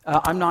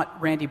I'm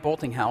not Randy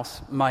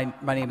Boltinghouse. My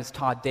name is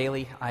Todd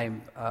Daly.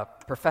 I'm a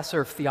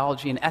professor of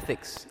theology and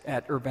ethics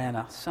at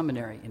Urbana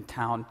Seminary in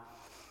town.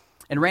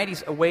 And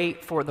Randy's away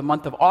for the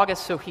month of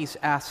August, so he's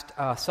asked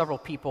several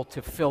people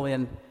to fill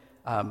in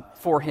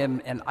for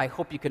him, and I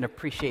hope you can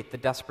appreciate the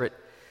desperate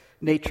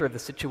nature of the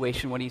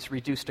situation when he's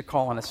reduced to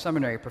call on a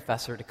seminary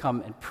professor to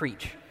come and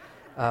preach.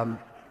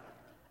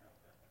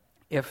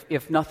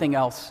 If nothing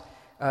else,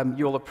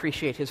 you'll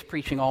appreciate his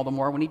preaching all the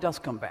more when he does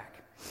come back.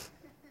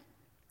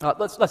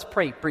 Let's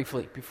pray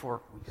briefly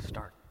before we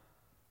start.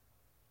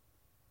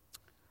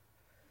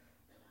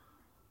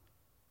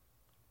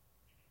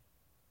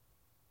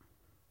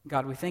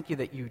 God, we thank you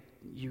that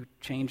you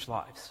change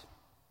lives.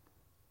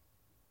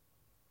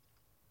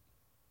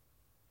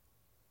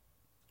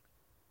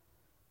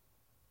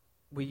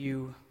 Will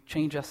you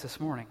change us this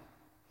morning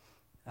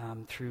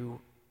through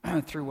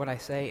what I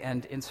say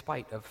and in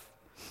spite of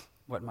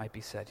what might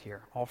be said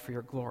here, all for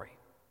your glory.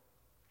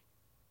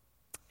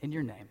 In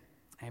your name,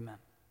 amen.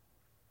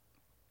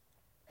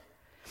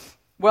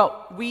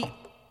 Well, we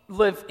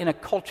live in a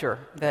culture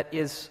that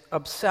is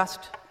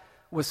obsessed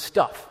with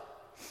stuff.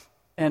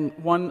 And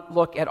one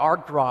look at our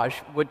garage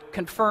would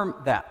confirm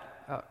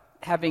that.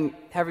 Having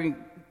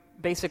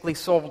basically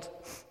sold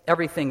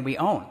everything we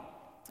own,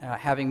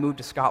 having moved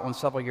to Scotland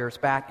several years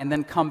back, and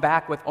then come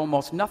back with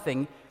almost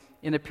nothing,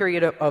 in a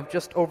period of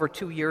just over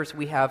 2 years,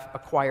 we have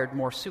acquired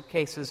more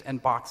suitcases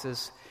and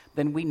boxes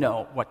than we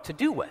know what to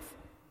do with.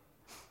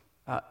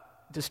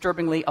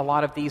 Disturbingly, a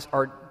lot of these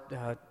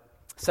are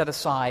set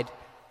aside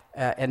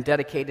and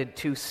dedicated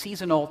to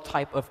seasonal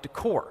type of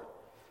decor,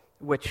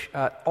 which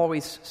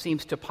always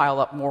seems to pile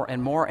up more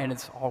and more, and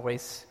it's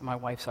always, my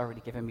wife's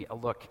already given me a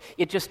look.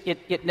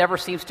 It never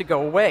seems to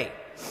go away.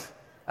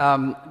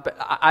 But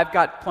I've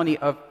got plenty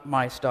of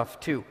my stuff,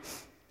 too.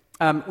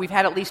 We've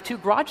had at least 2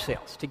 garage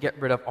sales to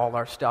get rid of all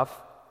our stuff.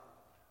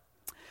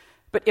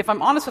 But if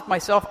I'm honest with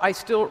myself, I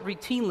still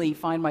routinely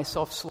find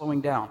myself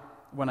slowing down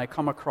when I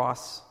come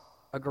across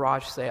a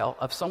garage sale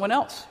of someone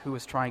else who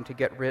is trying to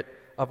get rid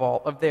of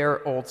all of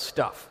their old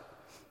stuff.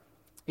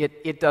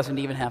 It doesn't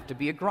even have to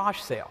be a garage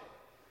sale.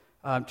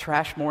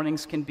 Trash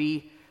mornings can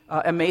be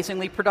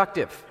amazingly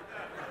productive.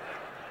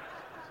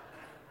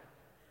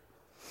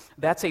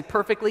 That's a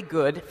perfectly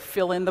good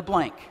fill in the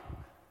blank.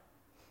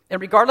 And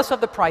regardless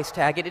of the price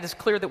tag, it is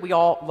clear that we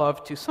all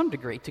love, to some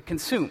degree, to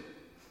consume.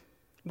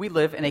 We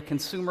live in a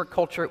consumer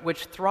culture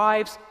which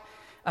thrives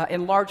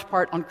in large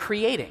part on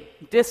creating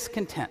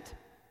discontent.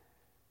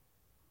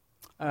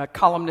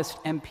 Columnist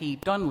M.P.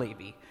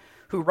 Dunleavy,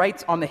 who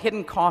writes on the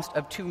hidden cost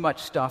of too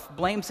much stuff,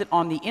 blames it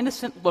on the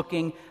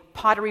innocent-looking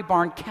Pottery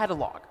Barn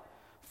catalog,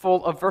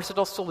 full of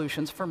versatile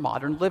solutions for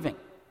modern living.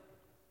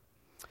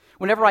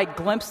 Whenever I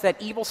glimpse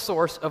that evil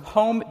source of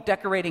home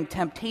decorating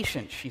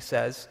temptation, she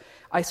says,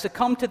 I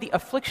succumb to the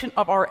affliction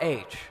of our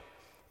age,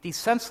 the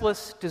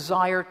senseless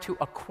desire to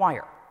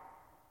acquire.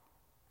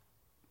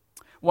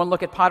 One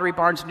look at Pottery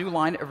Barn's new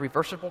line of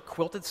reversible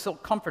quilted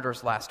silk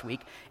comforters last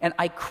week, and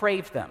I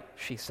craved them,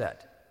 she said.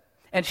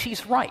 And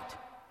she's right.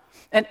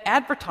 And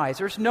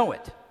advertisers know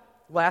it.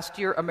 Last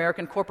year,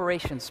 American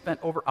corporations spent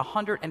over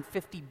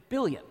 $150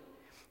 billion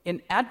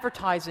in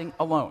advertising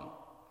alone,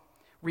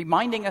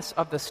 reminding us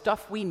of the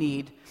stuff we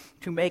need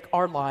to make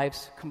our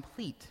lives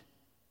complete.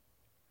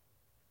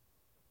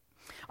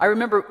 I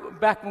remember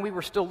back when we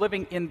were still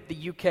living in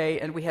the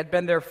UK and we had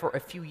been there for a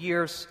few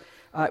years,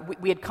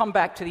 we had come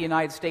back to the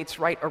United States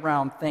right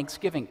around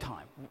Thanksgiving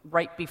time,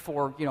 right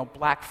before,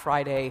 Black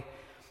Friday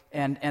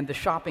and the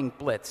shopping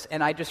blitz.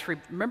 And I just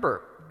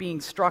remember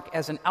being struck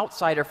as an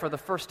outsider for the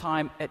first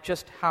time at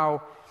just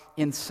how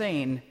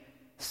insane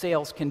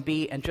sales can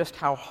be and just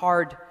how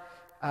hard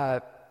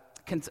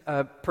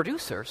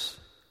producers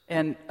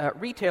and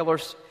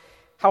retailers,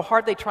 how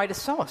hard they try to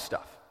sell us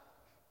stuff.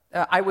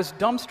 I was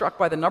dumbstruck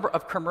by the number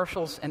of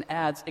commercials and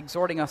ads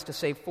exhorting us to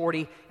save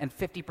 40 and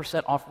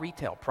 50% off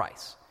retail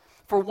price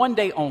for one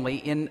day only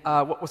in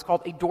what was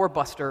called a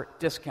doorbuster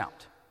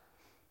discount.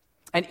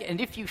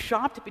 And if you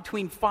shopped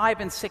between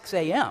 5 and 6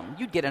 a.m.,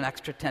 you'd get an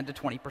extra 10 to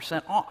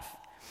 20% off.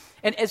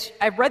 And as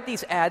I read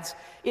these ads,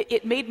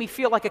 it made me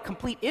feel like a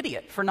complete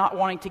idiot for not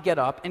wanting to get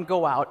up and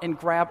go out and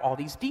grab all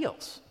these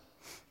deals.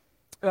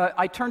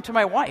 I turned to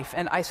my wife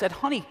and I said,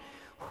 honey,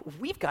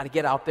 we've got to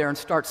get out there and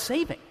start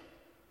saving.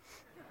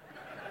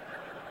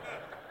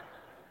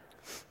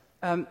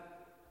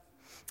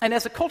 And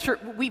as a culture,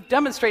 we've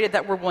demonstrated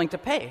that we're willing to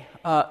pay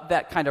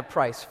that kind of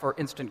price for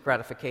instant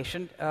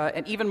gratification,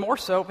 and even more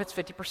so if it's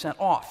 50%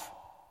 off.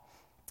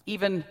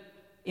 Even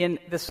in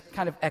this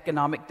kind of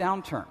economic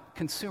downturn,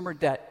 consumer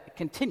debt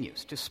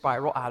continues to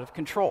spiral out of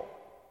control.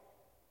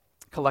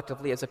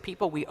 Collectively, as a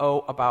people, we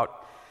owe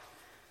about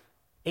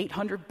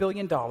 $800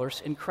 billion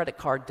in credit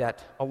card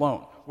debt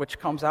alone, which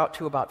comes out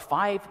to about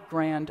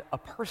 $5,000 a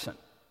person.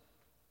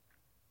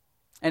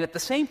 And at the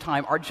same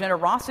time, our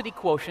generosity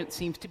quotient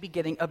seems to be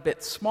getting a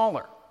bit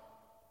smaller.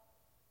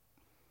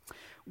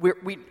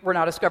 We're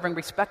now discovering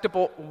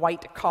respectable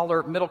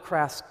white-collar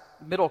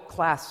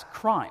middle-class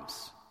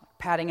crimes,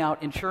 padding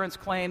out insurance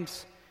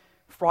claims,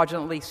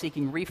 fraudulently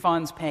seeking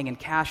refunds, paying in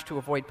cash to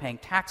avoid paying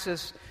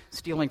taxes,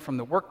 stealing from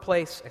the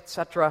workplace,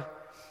 etc.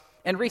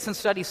 And recent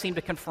studies seem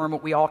to confirm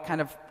what we all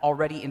kind of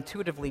already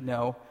intuitively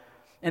know,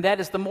 and that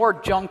is the more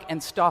junk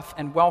and stuff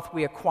and wealth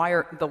we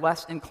acquire, the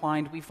less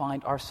inclined we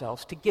find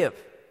ourselves to give.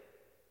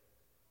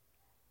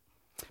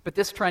 But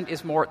this trend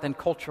is more than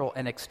cultural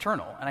and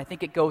external, and I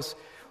think it goes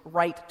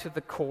right to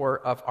the core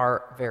of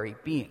our very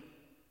being.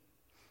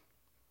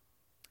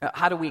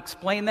 How do we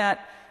explain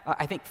that?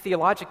 I think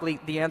theologically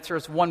the answer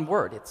is one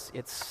word.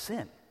 It's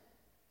sin.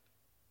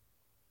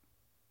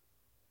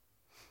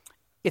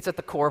 It's at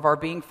the core of our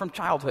being from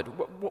childhood.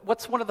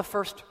 What's one of the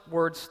first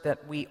words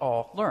that we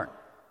all learn?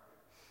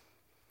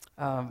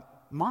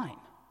 Mine.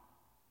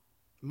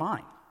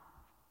 Mine.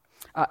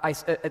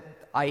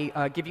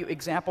 I give you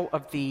example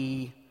of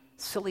the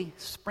silly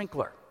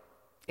sprinkler,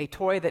 a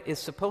toy that is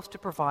supposed to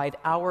provide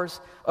hours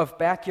of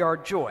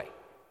backyard joy,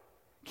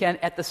 can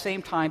at the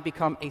same time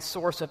become a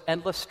source of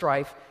endless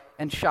strife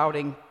and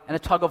shouting and a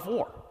tug of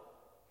war.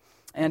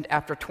 And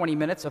after 20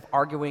 minutes of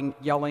arguing,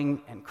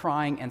 yelling, and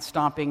crying and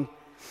stomping,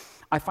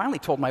 I finally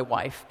told my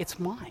wife, it's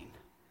mine.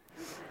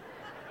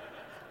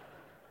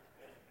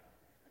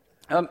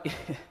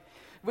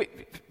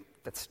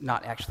 That's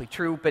not actually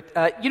true,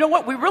 but you know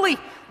what?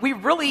 We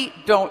really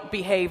don't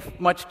behave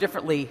much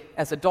differently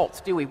as adults,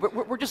 do we?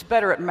 We're just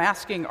better at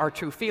masking our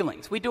true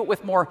feelings. We do it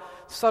with more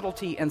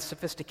subtlety and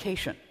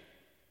sophistication.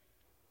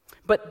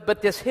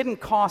 But this hidden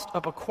cost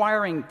of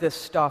acquiring this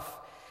stuff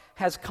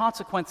has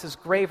consequences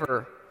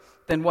graver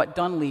than what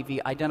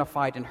Dunleavy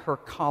identified in her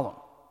column.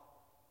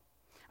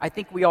 I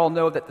think we all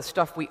know that the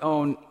stuff we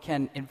own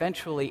can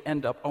eventually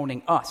end up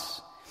owning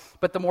us.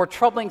 But the more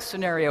troubling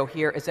scenario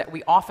here is that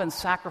we often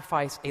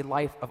sacrifice a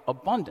life of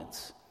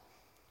abundance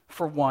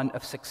for one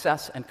of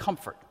success and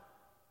comfort.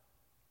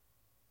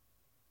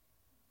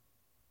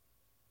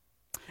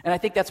 And I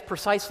think that's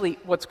precisely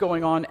what's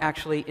going on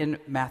actually in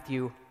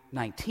Matthew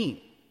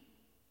 19,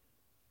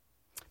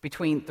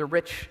 between the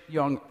rich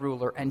young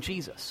ruler and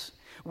Jesus,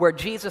 where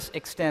Jesus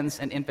extends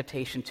an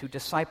invitation to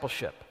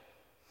discipleship,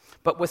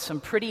 but with some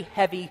pretty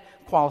heavy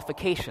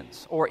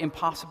qualifications or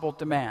impossible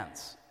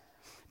demands.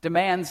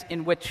 Demands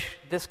in which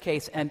this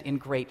case end in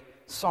great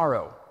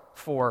sorrow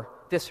for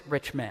this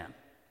rich man.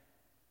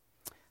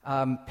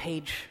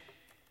 Page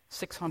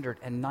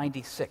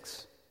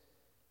 696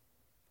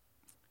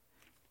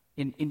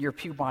 in your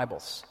pew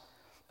Bibles.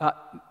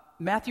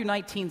 Matthew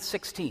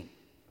 19:16.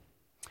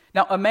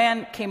 Now a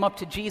man came up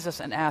to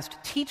Jesus and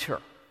asked, "Teacher,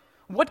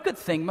 what good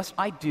thing must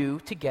I do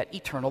to get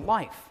eternal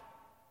life?"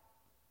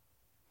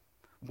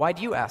 "Why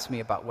do you ask me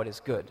about what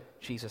is good?"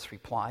 Jesus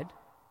replied.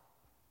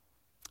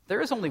 "There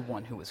is only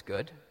one who is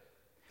good.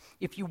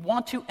 If you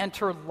want to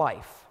enter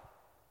life,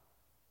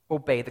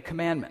 obey the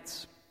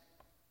commandments."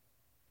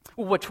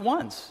 "Well, which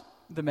ones?"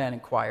 the man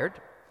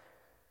inquired.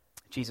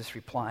 Jesus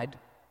replied,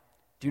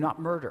 "Do not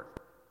murder.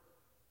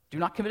 Do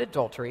not commit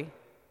adultery.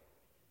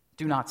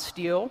 Do not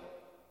steal.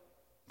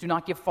 Do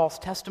not give false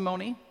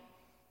testimony.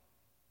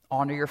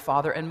 Honor your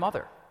father and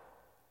mother.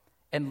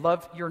 And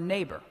love your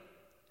neighbor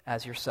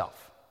as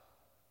yourself."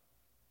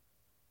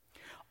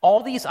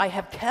 "All these I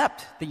have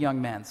kept," the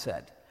young man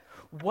said.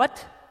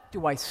 "What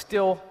do I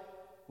still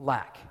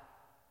lack?"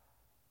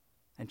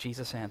 And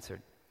Jesus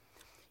answered,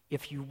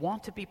 "If you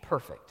want to be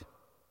perfect,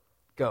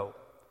 go,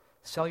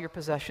 sell your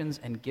possessions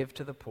and give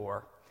to the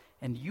poor,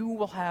 and you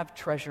will have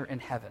treasure in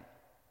heaven.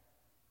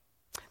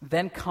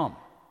 Then come,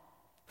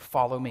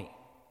 follow me."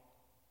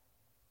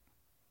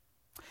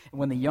 And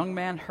when the young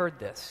man heard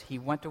this, he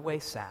went away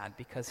sad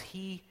because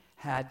he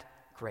had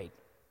great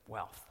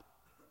wealth.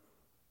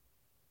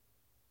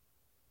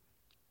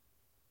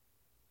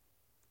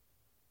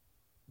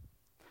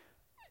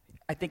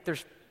 I think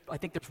there's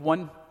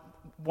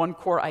one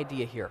core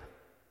idea here.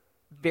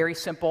 Very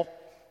simple,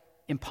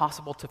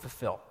 impossible to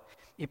fulfill.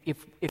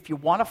 If you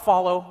want to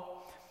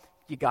follow,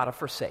 you got to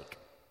forsake.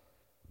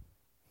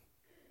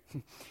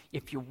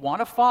 If you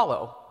want to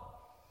follow,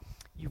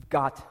 you've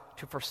got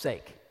to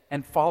forsake.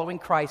 And following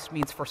Christ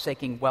means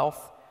forsaking wealth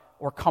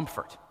or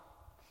comfort.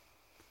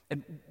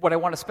 And what I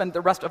want to spend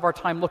the rest of our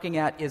time looking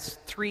at is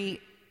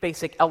three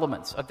basic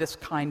elements of this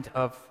kind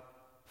of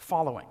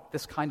following,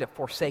 this kind of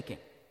forsaking.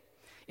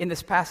 In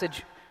this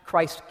passage,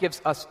 Christ gives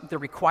us the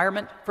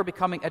requirement for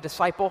becoming a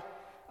disciple.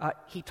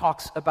 He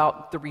talks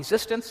about the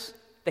resistance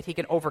that he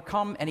can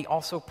overcome, and he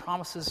also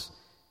promises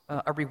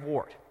a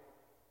reward.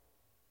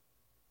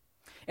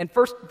 And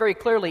first, very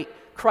clearly,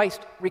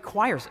 Christ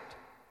requires it.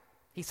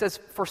 He says,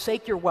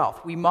 forsake your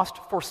wealth. We must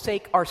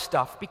forsake our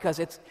stuff because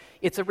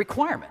it's a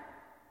requirement.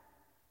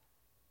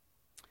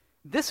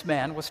 This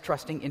man was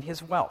trusting in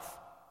his wealth.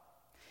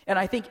 And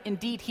I think,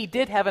 indeed, he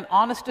did have an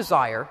honest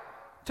desire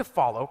to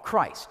follow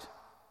Christ.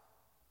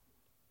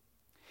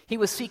 He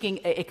was seeking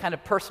a kind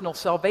of personal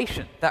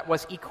salvation that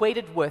was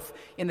equated with,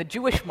 in the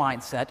Jewish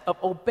mindset, of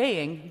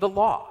obeying the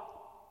law,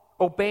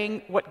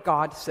 obeying what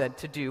God said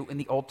to do in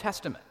the Old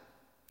Testament.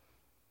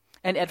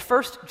 And at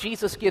first,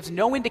 Jesus gives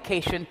no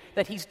indication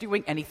that he's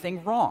doing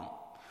anything wrong.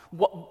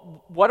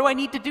 What do I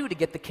need to do to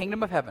get the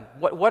kingdom of heaven?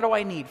 What do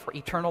I need for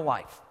eternal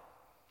life?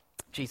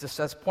 Jesus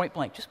says point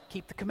blank, just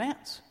keep the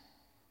commands.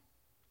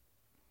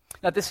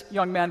 Now, this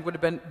young man would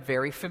have been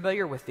very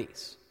familiar with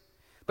these,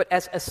 but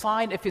as a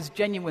sign of his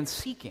genuine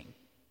seeking,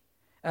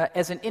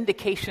 as an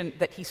indication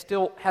that he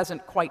still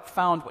hasn't quite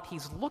found what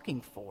he's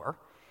looking for,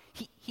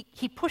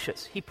 he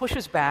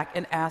pushes back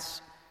and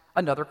asks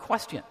another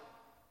question.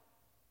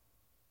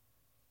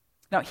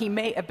 Now, he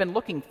may have been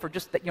looking for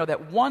just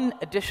that one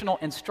additional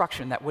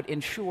instruction that would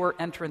ensure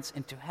entrance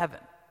into heaven.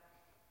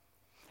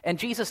 And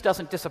Jesus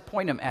doesn't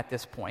disappoint him at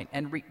this point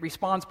and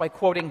responds by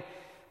quoting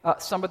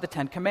some of the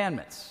 10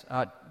 Commandments.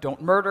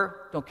 Don't murder,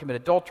 don't commit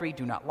adultery,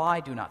 do not lie,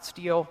 do not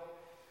steal,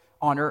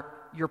 honor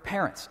your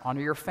parents,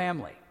 honor your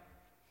family.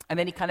 And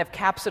then he kind of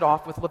caps it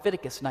off with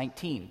Leviticus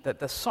 19,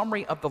 the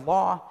summary of the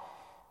law,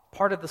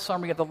 part of the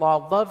summary of the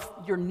law, love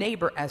your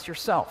neighbor as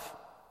yourself.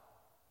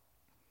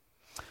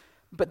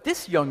 But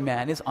this young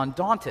man is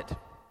undaunted.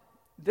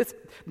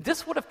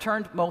 This would have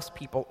turned most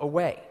people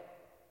away.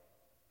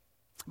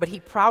 But he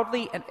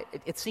proudly, and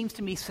it seems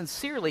to me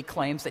sincerely,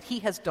 claims that he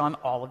has done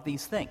all of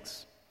these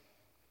things.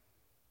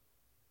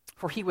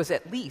 For he was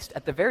at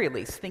the very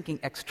least, thinking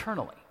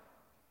externally.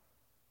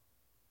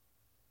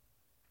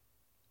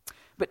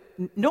 But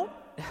note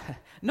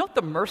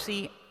the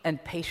mercy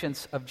and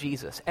patience of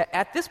Jesus.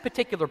 At this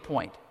particular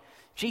point,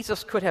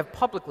 Jesus could have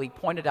publicly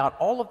pointed out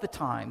all of the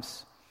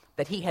times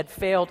that he had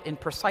failed in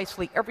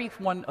precisely every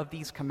one of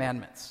these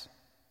commandments.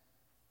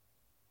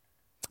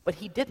 But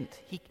he didn't.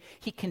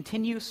 He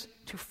continues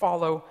to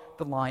follow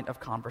the line of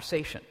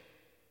conversation.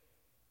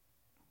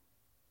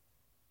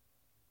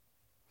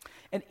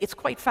 And it's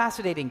quite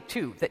fascinating,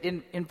 too, that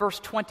in verse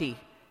 20,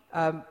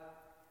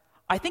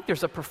 I think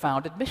there's a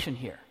profound admission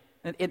here.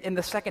 In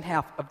the second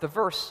half of the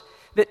verse,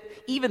 that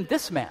even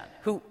this man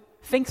who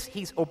thinks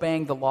he's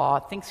obeying the law,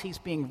 thinks he's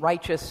being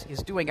righteous,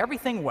 is doing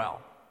everything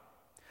well,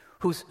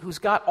 who's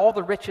got all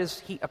the riches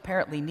he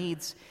apparently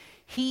needs,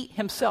 he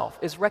himself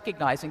is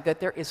recognizing that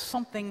there is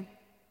something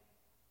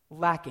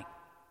lacking.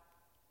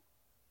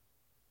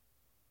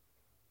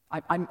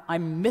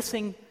 I'm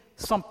missing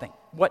something.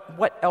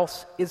 What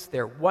else is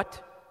there?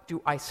 What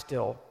do I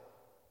still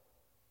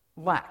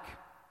lack?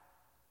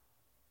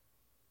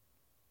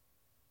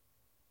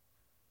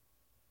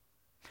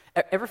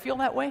 Ever feel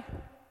that way?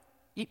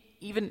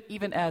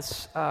 Even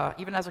as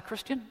a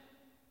Christian?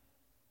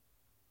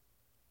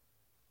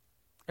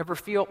 Ever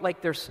feel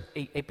like there's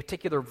a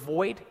particular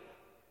void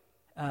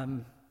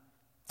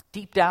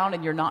deep down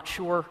and you're not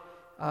sure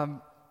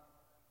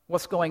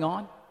what's going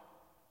on?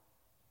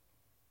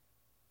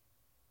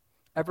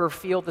 Ever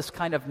feel this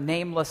kind of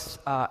nameless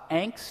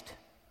angst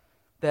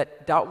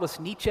that doubtless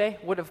Nietzsche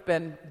would have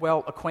been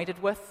well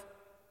acquainted with?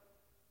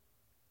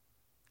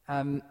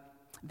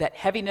 That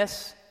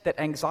heaviness, that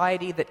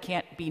anxiety that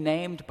can't be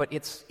named, but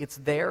it's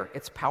there,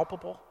 it's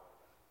palpable?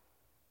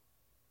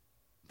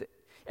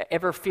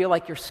 Ever feel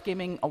like you're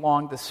skimming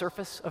along the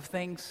surface of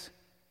things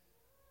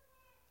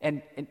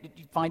and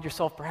you find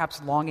yourself perhaps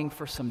longing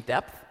for some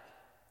depth,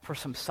 for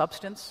some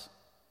substance?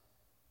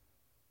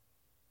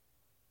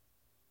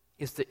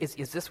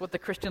 Is this what the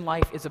Christian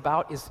life is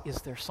about?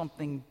 Is there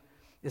something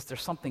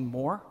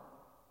more?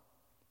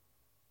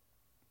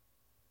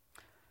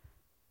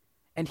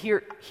 And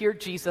here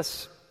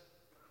Jesus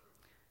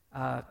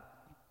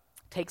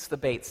takes the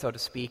bait, so to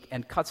speak,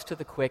 and cuts to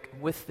the quick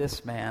with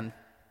this man.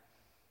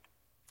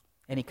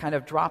 And he kind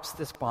of drops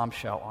this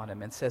bombshell on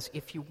him and says,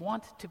 if you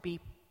want to be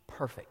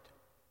perfect,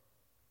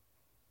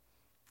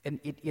 and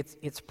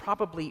it's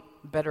probably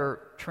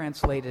better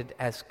translated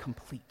as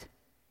complete.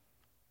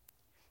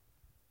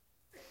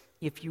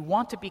 If you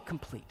want to be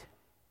complete,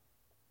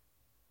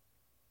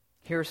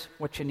 here's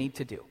what you need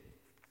to do.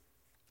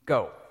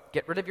 Go,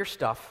 get rid of your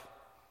stuff,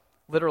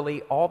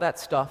 literally all that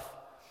stuff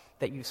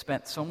that you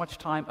spent so much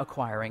time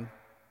acquiring.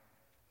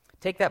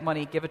 Take that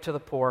money, give it to the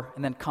poor,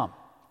 and then come,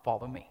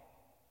 follow me.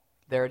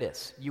 There it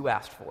is. You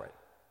asked for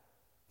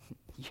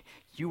it.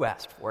 You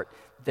asked for it.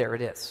 There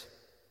it is.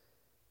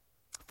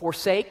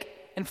 Forsake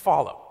and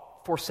follow.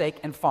 Forsake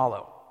and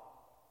follow.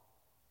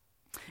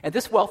 And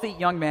this wealthy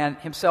young man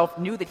himself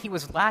knew that he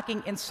was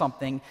lacking in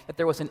something, that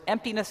there was an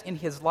emptiness in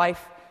his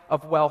life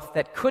of wealth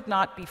that could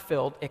not be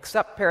filled,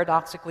 except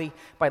paradoxically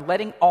by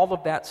letting all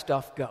of that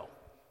stuff go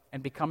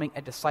and becoming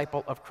a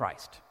disciple of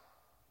Christ.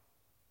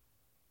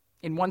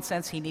 In one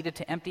sense, he needed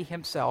to empty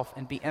himself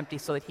and be empty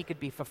so that he could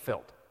be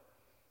fulfilled.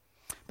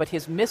 But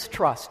his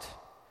mistrust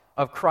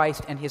of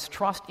Christ and his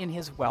trust in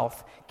his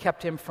wealth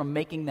kept him from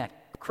making that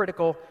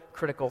critical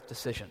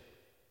decision.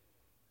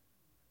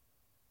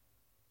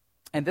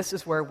 And this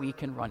is where we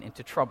can run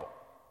into trouble.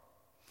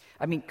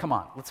 I mean, come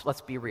on,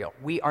 let's be real.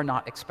 We are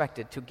not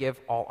expected to give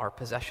all our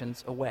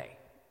possessions away,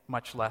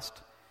 much less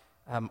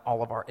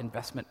all of our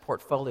investment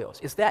portfolios.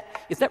 Is that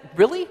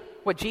really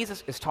what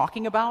Jesus is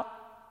talking about?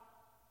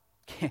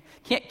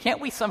 Can't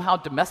we somehow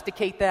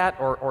domesticate that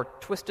or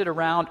twist it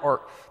around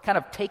or kind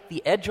of take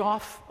the edge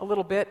off a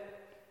little bit?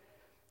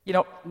 You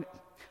know,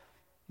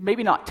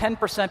 maybe not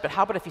 10%, but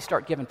how about if you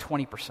start giving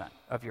 20%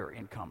 of your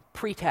income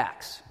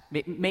pre-tax?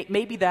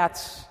 Maybe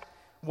that's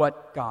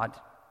what God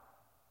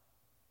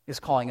is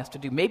calling us to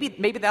do.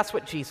 Maybe that's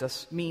what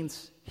Jesus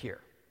means here.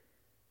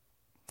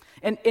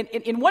 And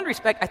in one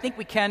respect, I think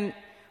we can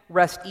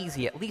rest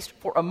easy, at least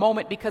for a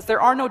moment, because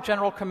there are no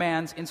general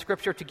commands in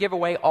Scripture to give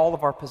away all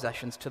of our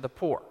possessions to the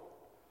poor.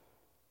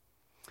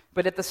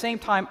 But at the same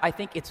time, I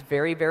think it's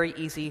very, very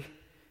easy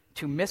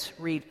to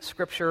misread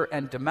Scripture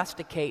and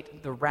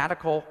domesticate the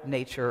radical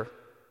nature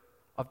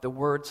of the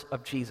words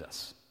of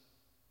Jesus.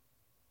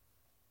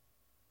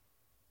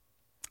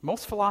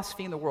 Most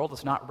philosophy in the world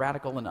is not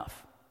radical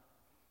enough.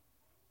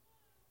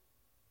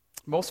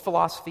 Most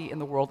philosophy in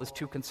the world is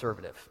too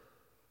conservative.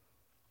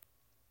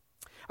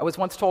 I was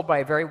once told by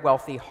a very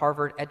wealthy,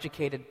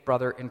 Harvard-educated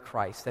brother in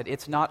Christ that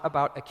it's not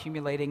about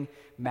accumulating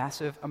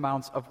massive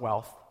amounts of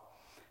wealth,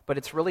 but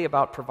it's really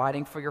about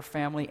providing for your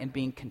family and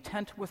being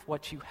content with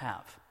what you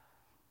have.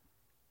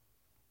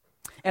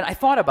 And I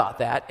thought about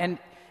that, and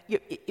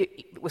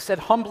it was said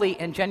humbly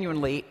and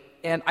genuinely,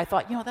 and I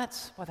thought,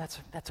 that's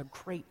a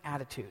great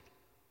attitude.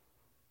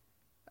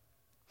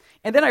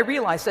 And then I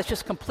realized that's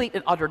just complete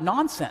and utter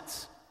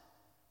nonsense.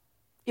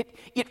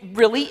 It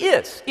really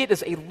is. It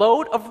is a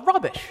load of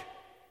rubbish.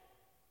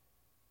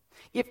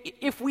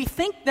 If we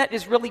think that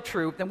is really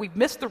true, then we've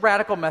missed the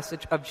radical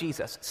message of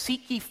Jesus.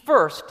 Seek ye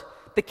first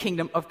the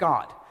kingdom of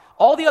God.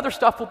 All the other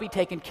stuff will be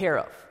taken care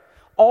of.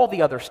 All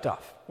the other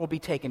stuff will be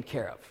taken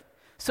care of.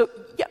 So,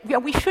 yeah,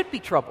 we should be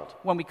troubled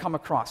when we come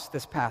across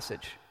this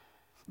passage.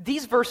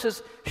 These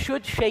verses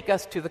should shake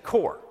us to the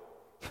core.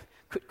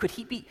 Could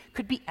he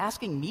be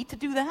asking me to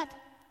do that?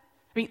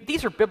 I mean,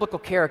 these are biblical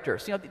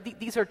characters.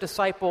 These are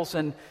disciples,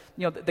 and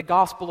the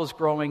gospel is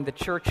growing. The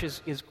church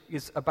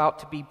is about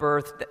to be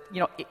birthed.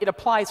 It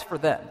applies for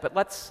them. But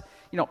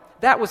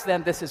that was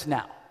then. This is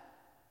now.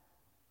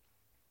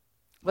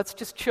 Let's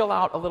just chill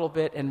out a little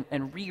bit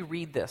and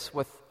reread this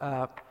with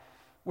a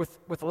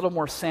little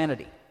more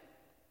sanity.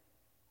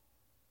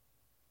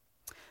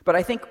 But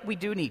I think we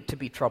do need to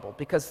be troubled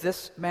because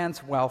this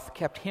man's wealth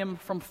kept him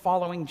from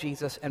following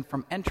Jesus and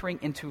from entering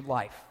into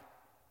life.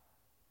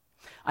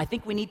 I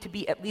think we need to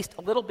be at least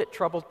a little bit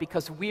troubled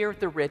because we're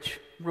the rich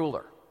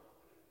ruler.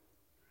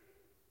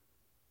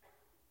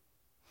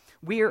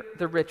 We're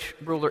the rich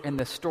ruler in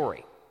this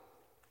story.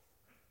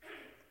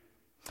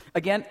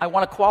 Again, I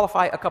want to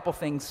qualify a couple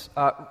things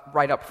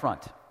right up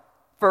front.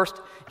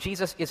 First,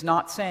 Jesus is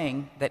not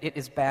saying that it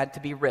is bad to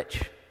be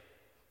rich.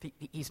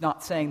 He's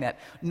not saying that.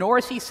 Nor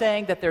is he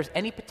saying that there's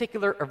any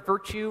particular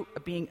virtue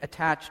being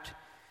attached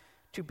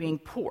to being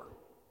poor.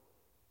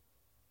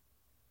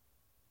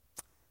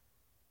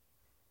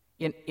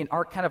 In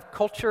our kind of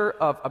culture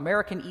of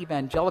American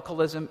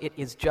evangelicalism, it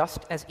is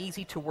just as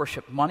easy to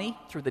worship money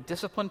through the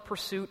disciplined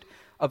pursuit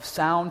of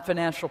sound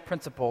financial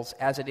principles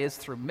as it is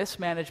through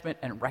mismanagement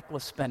and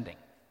reckless spending.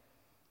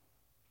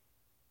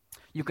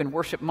 You can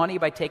worship money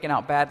by taking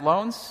out bad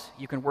loans.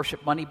 You can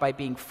worship money by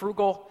being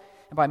frugal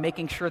and by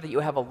making sure that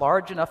you have a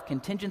large enough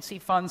contingency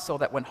fund so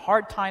that when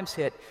hard times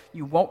hit,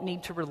 you won't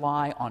need to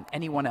rely on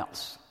anyone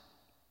else.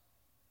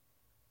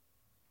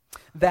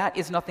 That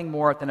is nothing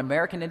more than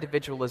American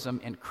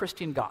individualism in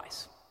Christian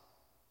guise.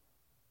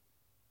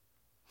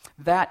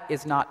 That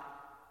is not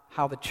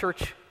how the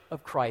Church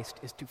of Christ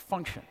is to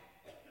function.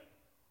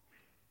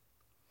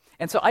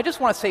 And so I just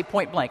want to say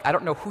point blank, I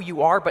don't know who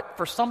you are, but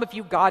for some of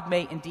you, God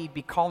may indeed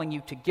be calling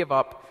you to give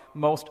up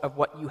most of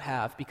what you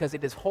have because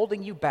it is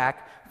holding you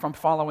back from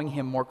following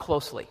Him more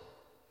closely.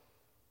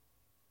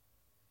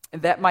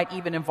 And that might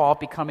even involve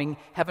becoming,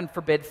 heaven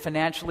forbid,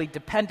 financially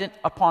dependent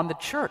upon the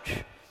church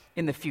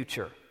in the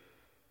future,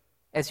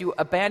 as you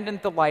abandon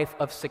the life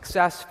of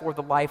success for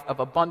the life of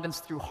abundance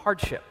through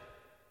hardship.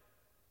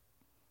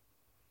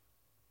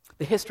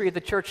 The history of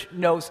the church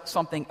knows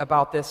something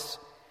about this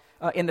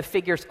in the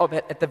figures of,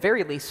 at the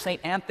very least,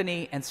 St.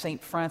 Anthony and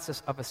St.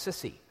 Francis of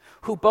Assisi,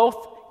 who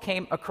both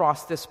came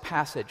across this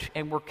passage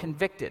and were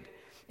convicted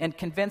and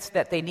convinced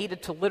that they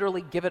needed to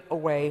literally give it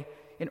away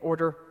in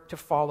order to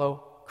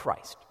follow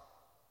Christ.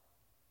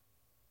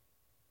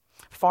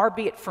 Far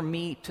be it from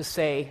me to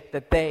say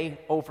that they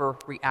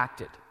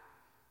overreacted.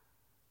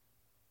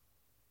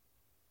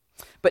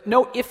 But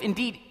note, if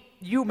indeed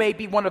you may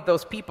be one of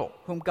those people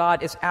whom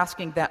God is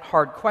asking that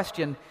hard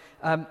question,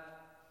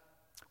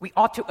 we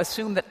ought to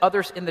assume that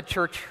others in the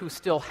church who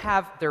still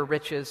have their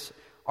riches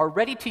are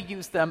ready to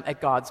use them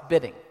at God's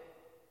bidding.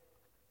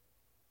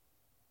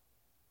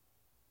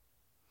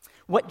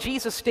 What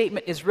Jesus'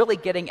 statement is really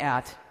getting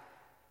at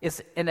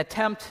is an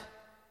attempt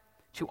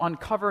to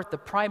uncover the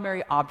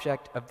primary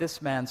object of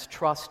this man's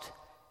trust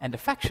and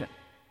affection.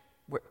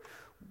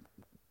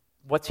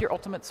 What's your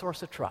ultimate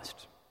source of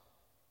trust?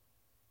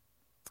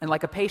 And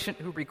like a patient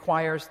who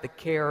requires the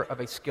care of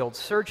a skilled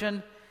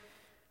surgeon,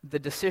 the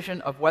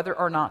decision of whether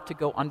or not to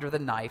go under the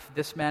knife,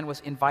 this man was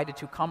invited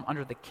to come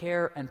under the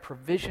care and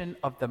provision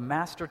of the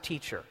master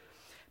teacher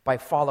by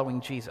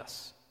following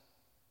Jesus.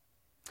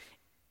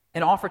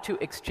 An offer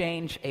to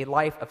exchange a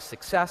life of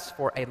success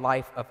for a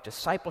life of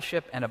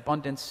discipleship and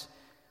abundance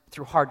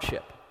through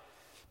hardship.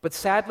 But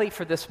sadly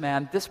for this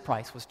man, this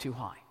price was too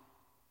high.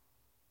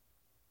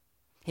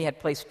 He had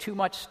placed too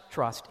much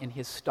trust in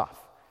his stuff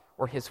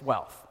or his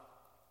wealth.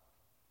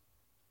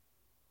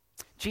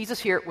 Jesus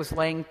here was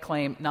laying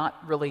claim not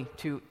really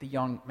to the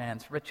young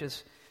man's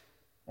riches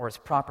or his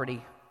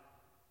property,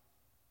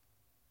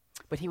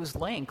 but he was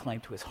laying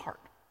claim to his heart.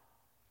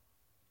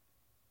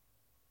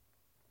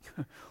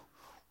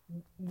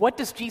 What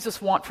does Jesus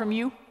want from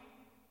you?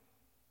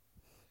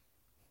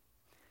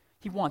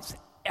 He wants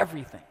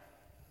everything.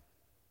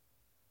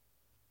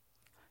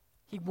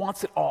 He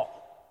wants it all.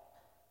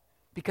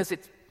 Because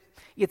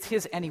it's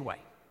his anyway.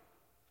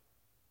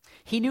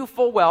 He knew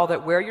full well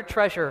that where your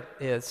treasure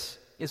is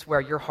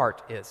where your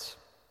heart is.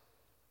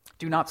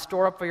 Do not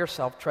store up for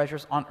yourself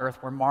treasures on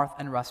earth where moth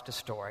and rust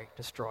destroy,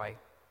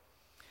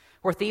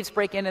 where thieves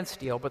break in and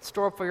steal, but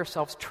store up for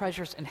yourselves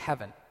treasures in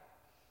heaven.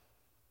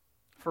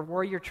 For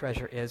where your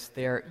treasure is,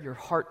 there your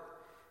heart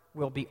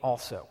will be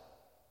also.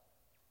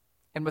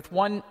 And with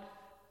one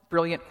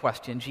brilliant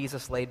question,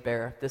 Jesus laid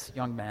bare this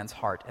young man's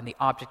heart and the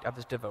object of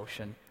his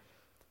devotion.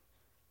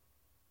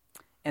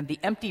 And the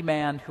empty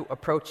man who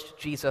approached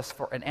Jesus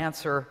for an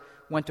answer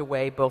went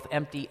away both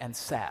empty and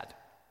sad.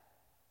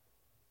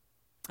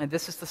 And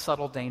this is the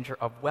subtle danger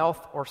of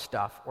wealth or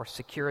stuff or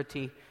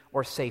security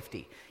or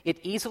safety. It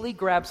easily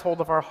grabs hold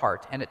of our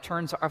heart and it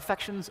turns our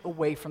affections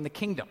away from the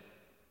kingdom.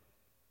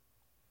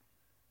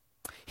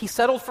 He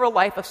settled for a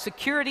life of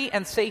security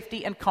and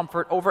safety and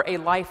comfort over a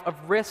life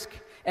of risk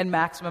and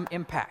maximum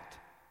impact.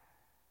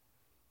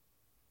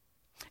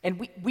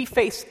 And we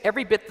face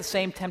every bit the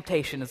same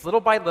temptation as little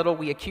by little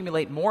we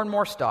accumulate more and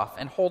more stuff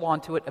and hold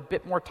on to it a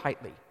bit more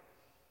tightly.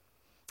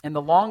 And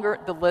the longer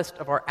the list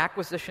of our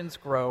acquisitions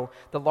grow,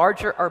 the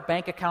larger our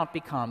bank account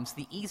becomes,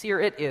 the easier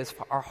it is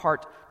for our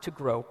heart to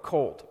grow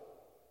cold.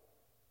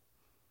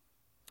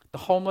 The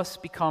homeless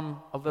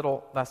become a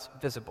little less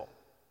visible.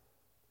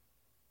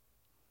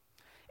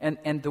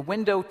 And the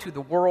window to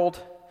the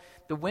world,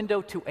 the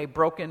window to a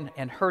broken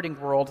and hurting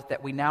world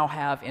that we now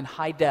have in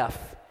high def,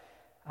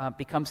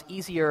 becomes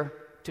easier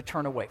to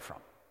turn away from.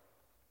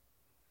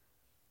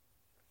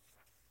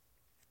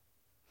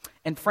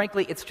 And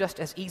frankly, it's just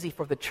as easy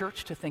for the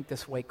church to think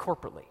this way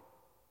corporately.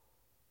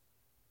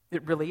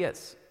 It really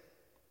is.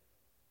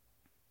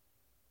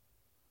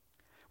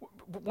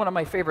 One of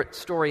my favorite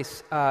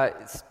stories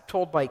is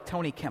told by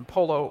Tony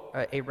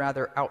Campolo, a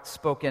rather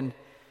outspoken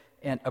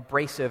and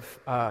abrasive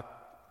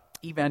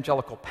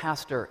evangelical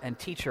pastor and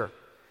teacher.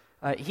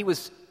 He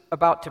was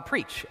about to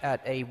preach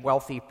at a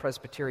wealthy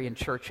Presbyterian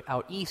church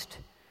out east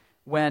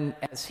when,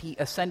 as he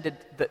ascended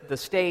the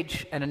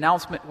stage, an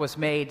announcement was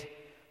made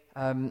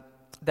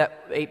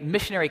that a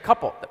missionary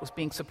couple that was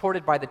being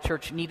supported by the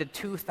church needed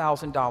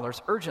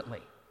 $2,000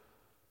 urgently.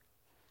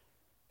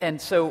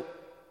 And so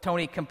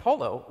Tony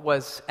Campolo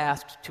was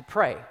asked to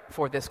pray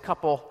for this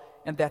couple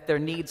and that their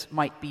needs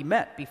might be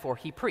met before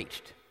he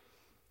preached.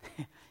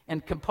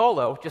 And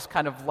Campolo just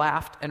kind of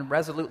laughed and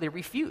resolutely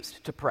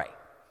refused to pray.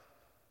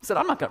 He said,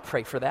 I'm not going to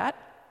pray for that.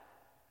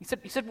 He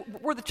said,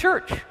 we're the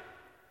church.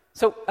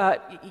 So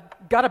he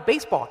got a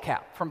baseball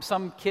cap from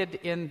some kid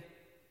in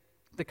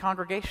the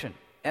congregation,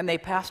 and they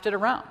passed it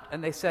around,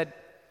 and they said,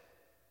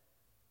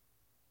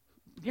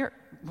 here,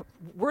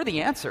 we're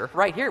the answer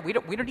right here. We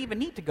don't even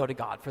need to go to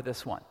God for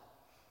this one.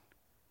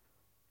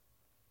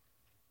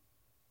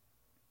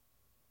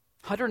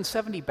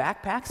 170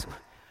 backpacks?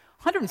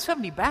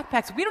 170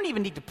 backpacks? We don't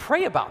even need to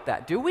pray about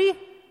that, do we?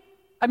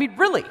 I mean,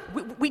 really,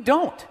 we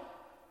don't.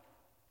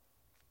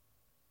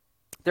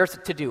 There's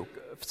a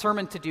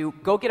sermon to do.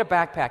 Go get a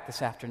backpack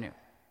this afternoon.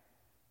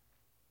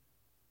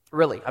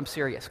 Really, I'm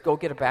serious. Go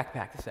get a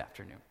backpack this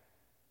afternoon.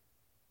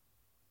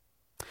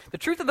 The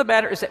truth of the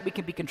matter is that we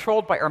can be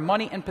controlled by our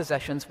money and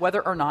possessions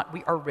whether or not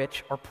we are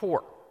rich or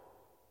poor.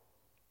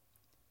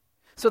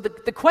 So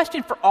the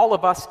question for all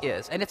of us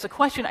is, and it's a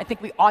question I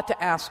think we ought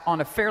to ask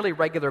on a fairly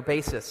regular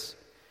basis,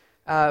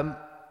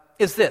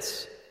 is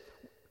this.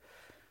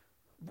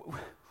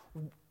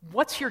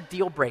 What's your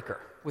deal breaker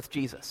with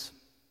Jesus?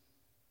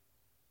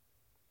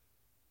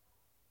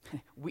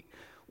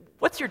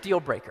 What's your deal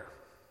breaker?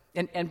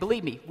 And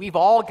believe me, we've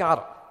all got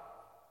them.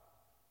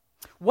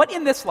 What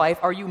in this life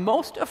are you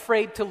most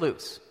afraid to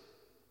lose?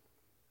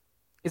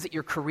 Is it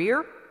your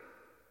career?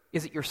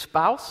 Is it your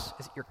spouse?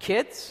 Is it your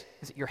kids?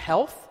 Is it your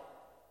health?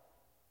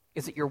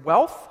 Is it your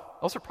wealth?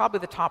 Those are probably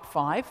the top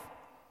 5.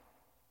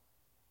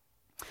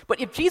 But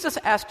if Jesus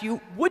asked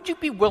you, would you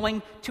be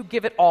willing to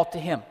give it all to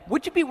him?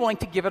 Would you be willing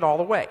to give it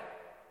all away?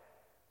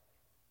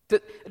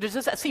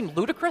 Does that seem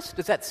ludicrous?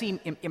 Does that seem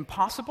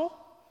impossible?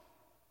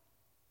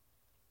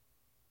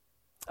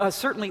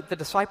 Certainly the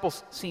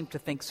disciples seemed to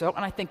think so,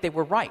 and I think they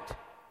were right.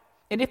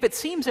 And if it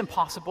seems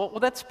impossible, well,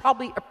 that's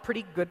probably a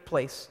pretty good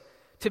place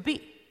to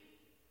be.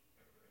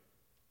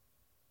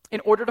 In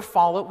order to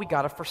follow, we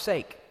got to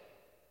forsake.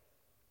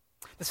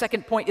 The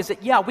second point is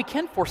that, we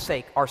can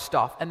forsake our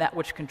stuff and that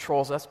which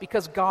controls us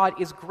because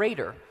God is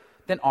greater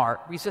than our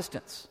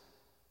resistance.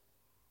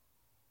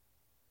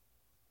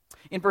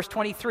 In verse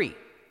 23,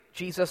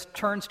 Jesus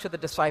turns to the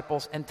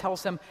disciples and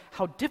tells them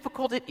how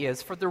difficult it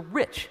is for the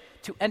rich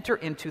to enter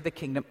into the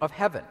kingdom of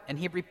heaven. And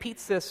he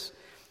repeats this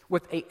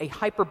with a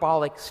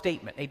hyperbolic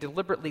statement, a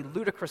deliberately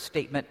ludicrous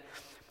statement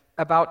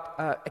about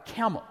a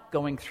camel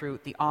going through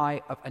the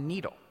eye of a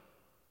needle.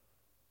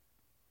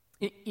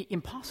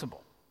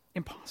 Impossible.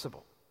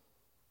 Impossible.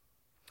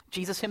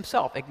 Jesus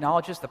himself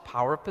acknowledges the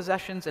power of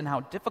possessions and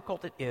how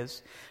difficult it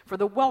is for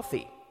the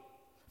wealthy,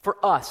 for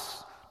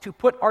us, to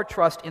put our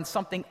trust in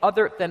something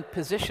other than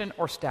position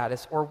or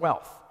status or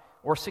wealth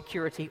or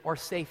security or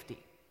safety.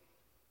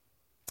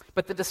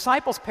 But the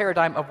disciples'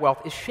 paradigm of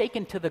wealth is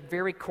shaken to the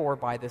very core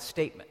by this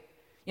statement.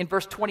 In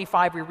verse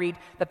 25, we read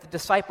that the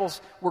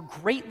disciples were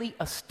greatly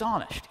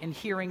astonished in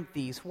hearing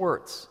these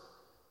words.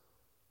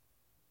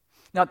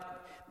 Now,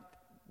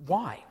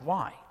 why?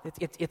 Why?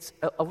 It's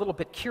a little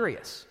bit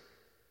curious.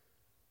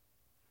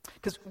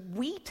 Because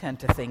we tend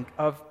to think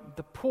of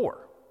the poor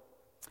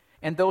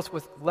and those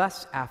with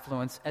less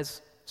affluence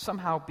as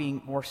somehow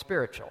being more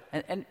spiritual.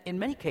 And in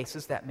many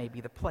cases, that may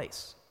be the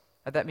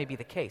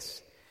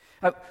case.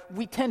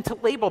 We tend to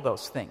label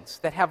those things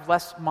that have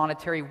less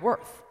monetary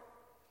worth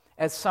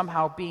as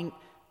somehow being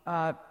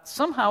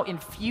somehow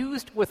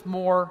infused with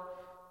more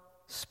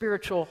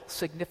spiritual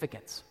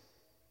significance.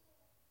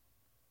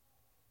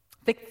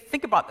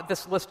 Think about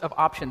this list of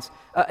options.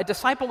 A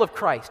disciple of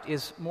Christ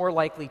is more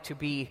likely to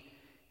be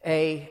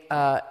an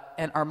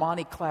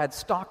Armani-clad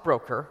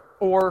stockbroker,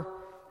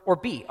 or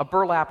B, a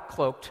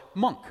burlap-cloaked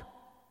monk.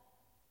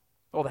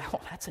 Well,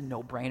 that's a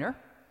no-brainer.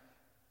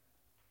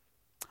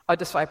 A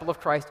disciple of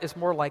Christ is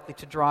more likely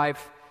to drive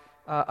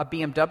a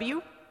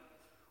BMW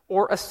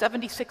or a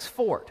 76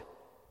 Ford.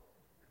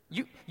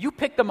 You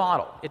pick the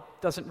model. It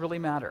doesn't really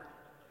matter.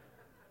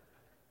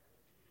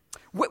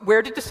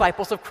 Where do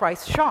disciples of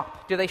Christ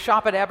shop? Do they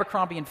shop at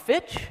Abercrombie &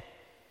 Fitch,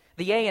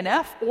 the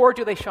A&F, or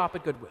do they shop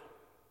at Goodwill?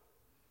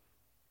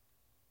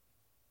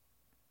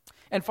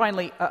 And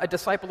finally, a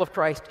disciple of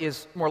Christ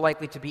is more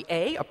likely to be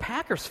a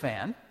Packers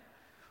fan,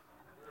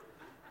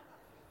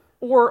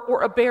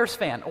 or a Bears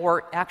fan,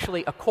 or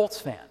actually a Colts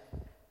fan.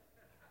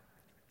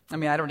 I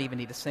mean, I don't even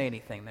need to say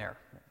anything there.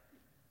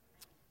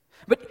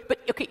 But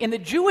okay, in the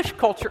Jewish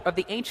culture of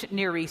the ancient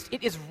Near East,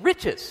 it is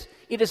riches.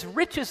 It is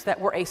riches that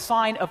were a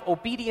sign of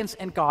obedience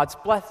and God's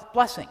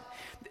blessing.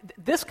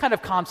 This kind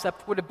of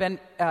concept would have been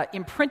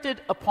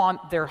imprinted upon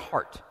their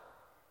heart,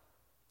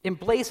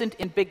 emblazoned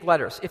in big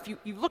letters. If you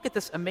look at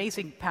this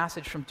amazing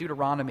passage from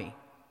Deuteronomy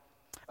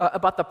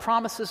about the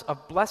promises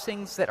of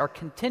blessings that are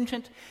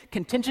contingent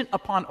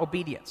upon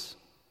obedience.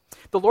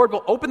 The Lord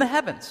will open the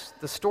heavens,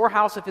 the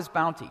storehouse of his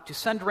bounty, to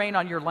send rain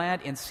on your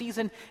land in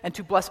season and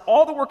to bless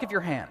all the work of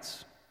your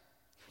hands.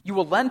 You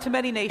will lend to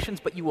many nations,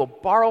 but you will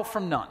borrow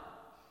from none.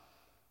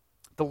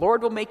 The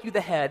Lord will make you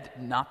the head,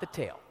 not the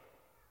tail.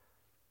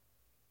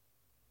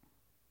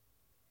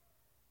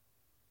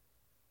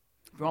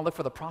 If you want to look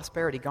for the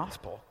prosperity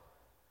gospel,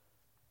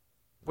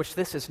 which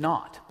this is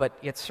not, but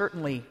it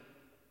certainly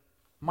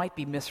might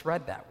be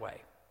misread that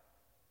way.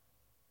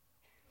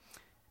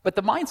 But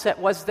the mindset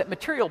was that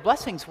material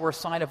blessings were a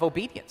sign of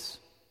obedience.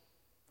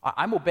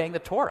 I'm obeying the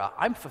Torah.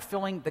 I'm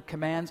fulfilling the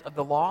commands of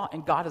the law,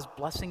 and God is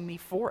blessing me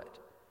for it.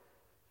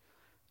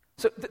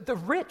 So the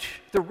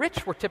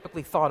rich were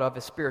typically thought of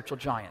as spiritual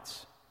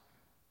giants.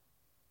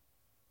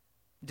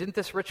 Didn't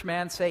this rich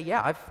man say,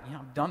 "Yeah,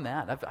 I've done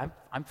that.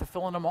 I'm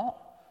fulfilling them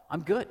all.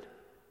 I'm good."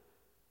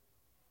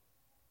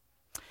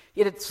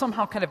 It had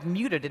somehow kind of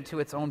muted into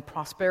its own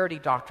prosperity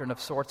doctrine of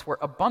sorts, where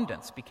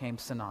abundance became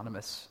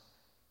synonymous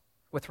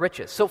with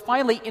riches. So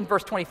finally, in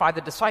verse 25,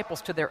 the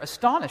disciples, to their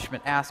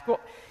astonishment, ask, well,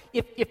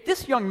 if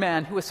this young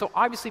man who has so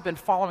obviously been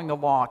following the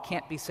law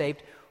can't be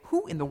saved,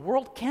 who in the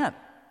world can?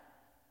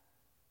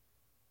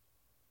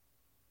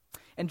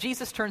 And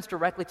Jesus turns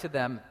directly to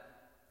them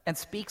and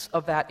speaks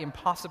of that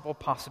impossible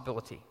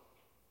possibility.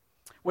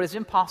 What is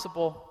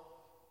impossible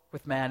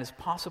with man is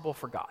possible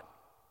for God.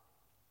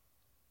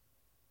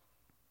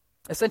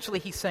 Essentially,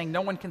 he's saying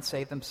no one can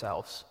save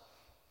themselves,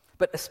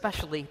 but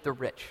especially the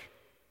rich.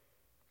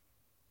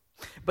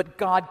 But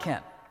God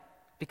can,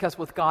 because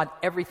with God,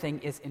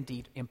 everything is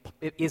indeed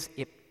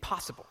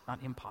possible,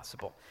 not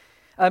impossible.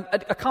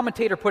 A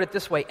commentator put it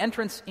this way: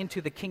 entrance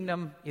into the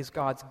kingdom is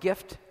God's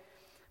gift,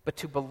 but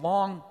to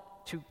belong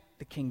to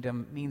the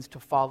kingdom means to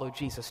follow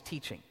Jesus'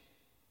 teaching.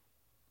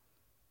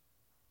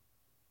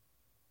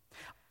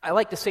 I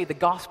like to say the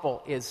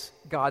gospel is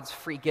God's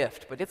free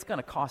gift, but it's going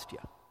to cost you.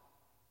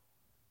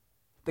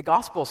 The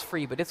gospel is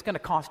free, but it's going to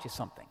cost you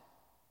something.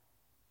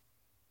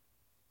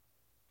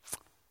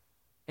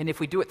 And if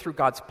we do it through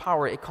God's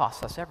power, it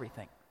costs us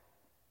everything.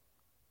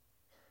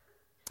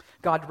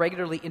 God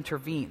regularly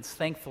intervenes,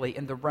 thankfully,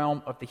 in the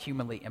realm of the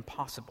humanly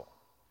impossible,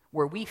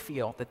 where we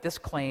feel that this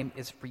claim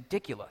is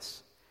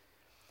ridiculous.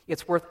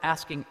 It's worth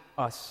asking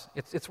us.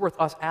 It's worth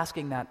us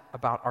asking that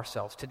about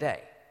ourselves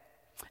today.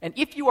 And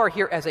if you are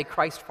here as a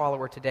Christ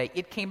follower today,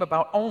 it came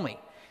about only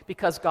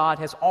because God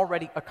has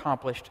already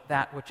accomplished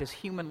that which is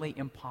humanly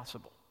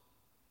impossible.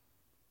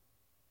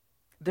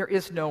 There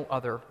is no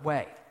other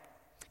way.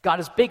 God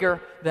is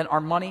bigger than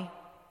our money,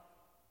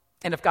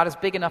 and if God is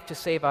big enough to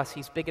save us,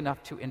 he's big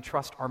enough to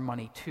entrust our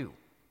money too.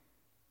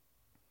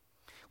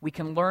 We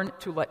can learn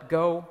to let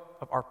go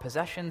of our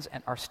possessions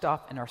and our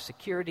stuff and our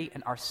security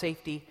and our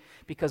safety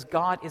because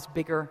God is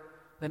bigger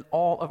than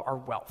all of our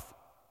wealth.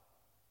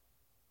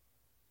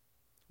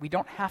 We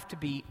don't have to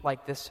be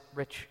like this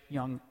rich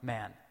young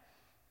man.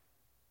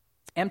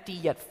 Empty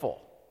yet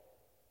full.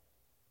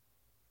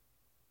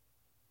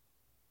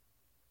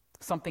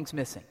 Something's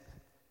missing.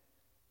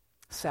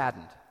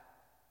 Saddened.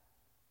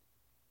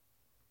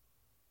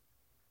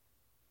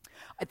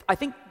 I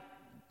think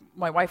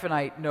my wife and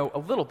I know a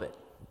little bit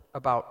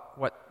about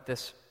what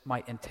this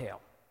might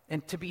entail.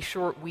 And to be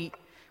sure, we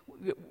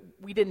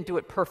didn't do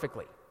it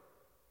perfectly.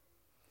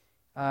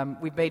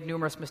 We've made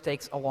numerous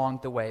mistakes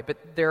along the way, but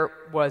there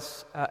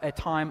was a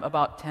time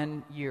about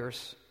 10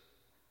 years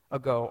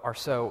ago or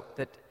so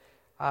that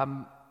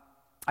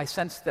I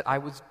sensed that I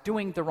was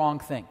doing the wrong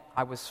thing.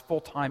 I was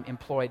full-time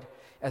employed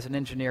as an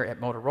engineer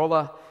at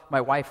Motorola. My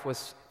wife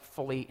was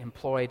fully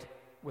employed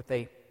with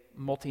a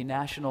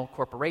multinational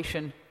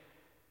corporation.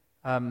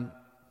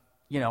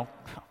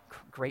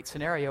 Great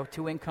scenario,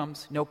 2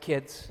 incomes, no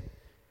kids,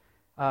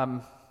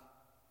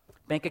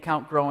 bank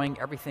account growing,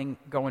 everything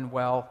going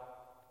well,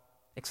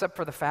 except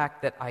for the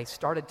fact that I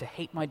started to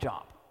hate my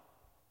job.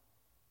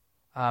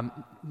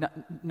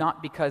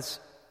 Not because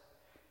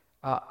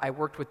I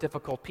worked with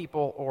difficult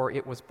people or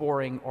it was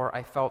boring or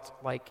I felt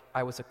like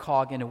I was a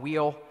cog in a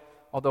wheel,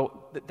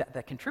 although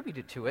that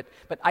contributed to it,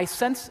 but I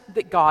sensed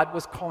that God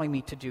was calling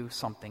me to do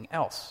something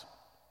else.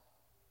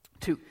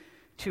 To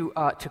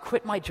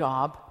quit my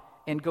job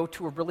and go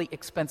to a really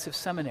expensive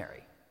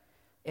seminary,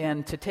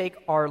 and to take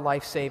our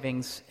life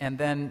savings and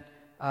then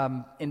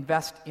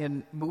invest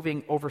in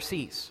moving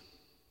overseas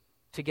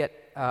to get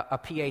a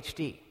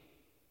PhD.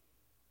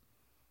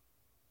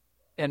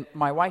 And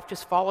my wife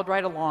just followed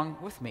right along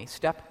with me,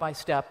 step by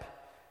step,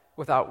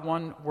 without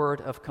one word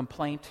of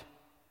complaint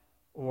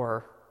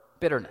or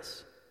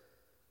bitterness.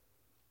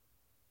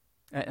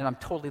 And I'm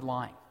totally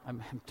lying.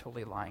 I'm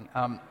totally lying.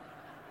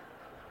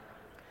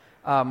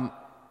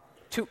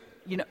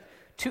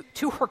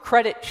 To her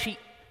credit,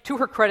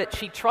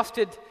 she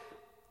trusted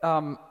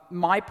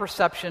my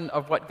perception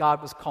of what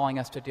God was calling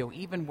us to do,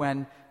 even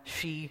when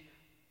she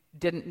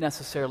didn't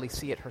necessarily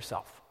see it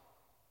herself.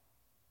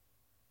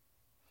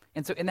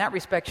 And so, in that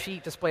respect, she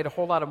displayed a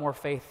whole lot more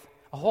faith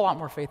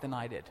than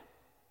I did,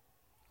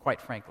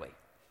 quite frankly.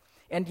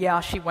 And yeah,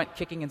 she went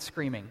kicking and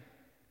screaming.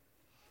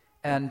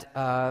 And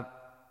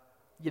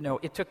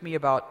it took me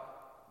about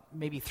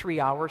maybe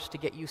 3 hours to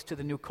get used to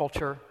the new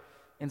culture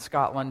in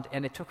Scotland,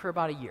 and it took her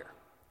about a year.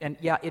 And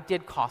yeah, it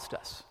did cost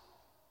us.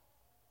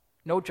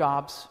 No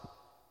jobs,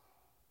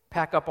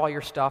 pack up all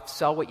your stuff,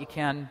 sell what you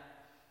can,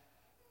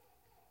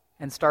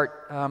 and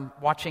start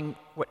watching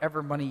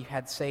whatever money you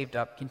had saved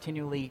up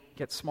continually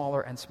get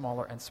smaller and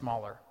smaller and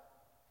smaller.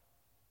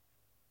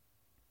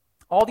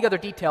 All the other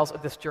details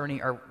of this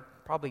journey are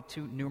probably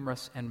too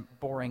numerous and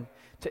boring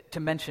to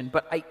mention,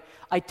 but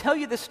I tell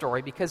you this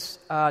story because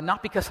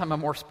not because I'm a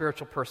more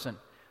spiritual person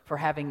for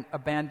having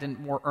abandoned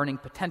more earning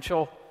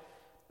potential,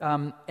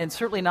 and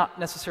certainly not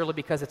necessarily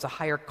because it's a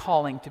higher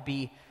calling to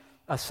be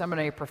a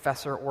seminary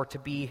professor or to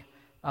be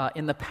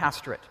in the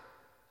pastorate.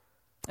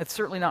 It's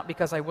certainly not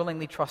because I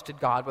willingly trusted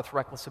God with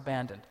reckless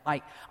abandon.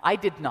 I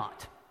did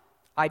not.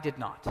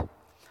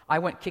 I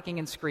went kicking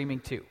and screaming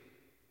too.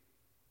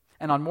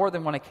 And on more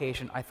than one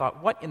occasion, I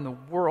thought, what in the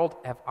world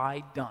have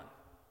I done?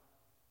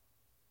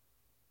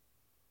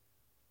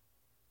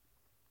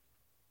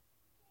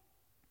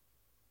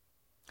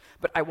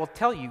 But I will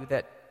tell you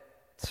that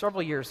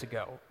several years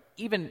ago,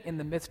 even in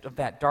the midst of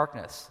that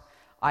darkness,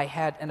 I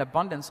had an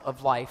abundance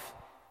of life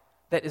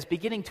that is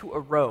beginning to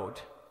erode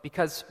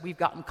because we've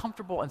gotten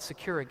comfortable and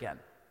secure again.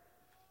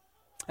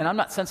 And I'm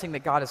not sensing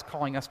that God is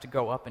calling us to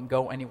go up and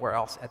go anywhere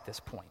else at this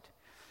point.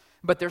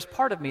 But there's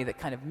part of me that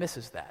kind of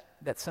misses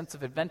that sense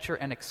of adventure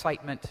and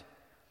excitement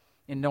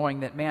in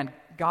knowing that, man,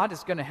 God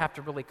is going to have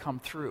to really come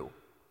through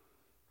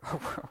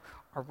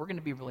or we're going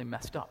to be really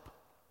messed up.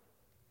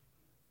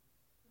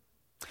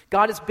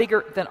 God is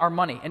bigger than our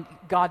money, and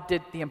God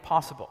did the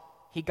impossible.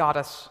 He got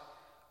us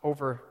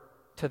over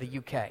to the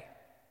UK.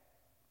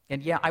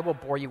 And yeah, I will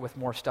bore you with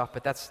more stuff,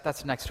 but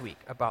that's next week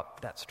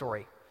about that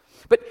story.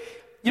 But,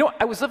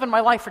 I was living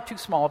my life for too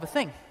small of a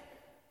thing.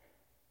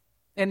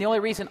 And the only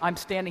reason I'm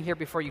standing here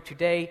before you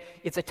today,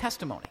 it's a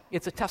testimony.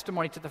 It's a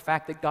testimony to the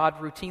fact that God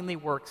routinely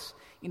works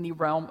in the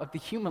realm of the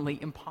humanly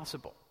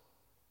impossible.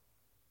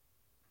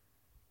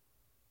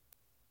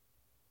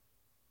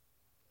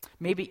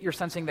 Maybe you're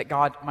sensing that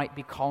God might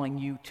be calling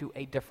you to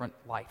a different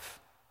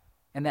life,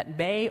 and that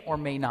may or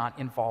may not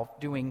involve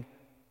doing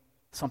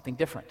something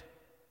different.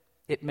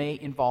 It may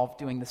involve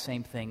doing the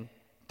same thing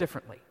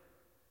differently.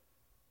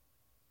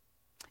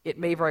 It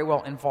may very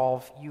well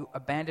involve you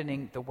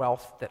abandoning the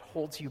wealth that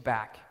holds you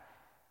back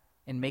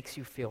and makes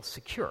you feel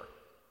secure.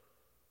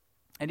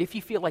 And if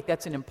you feel like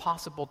that's an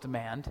impossible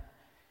demand,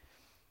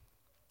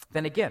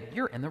 then again,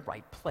 you're in the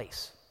right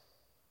place.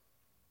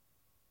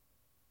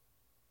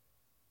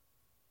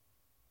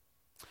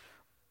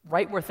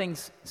 Right where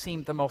things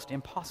seem the most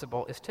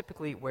impossible is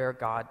typically where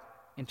God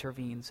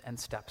intervenes and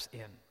steps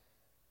in.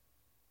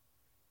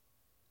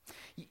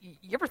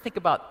 You ever think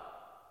about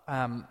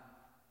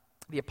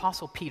the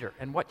Apostle Peter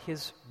and what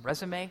his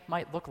resume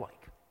might look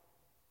like?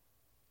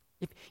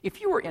 If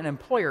you were an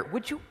employer,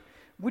 would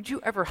would you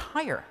ever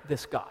hire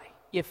this guy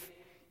if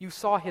you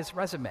saw his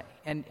resume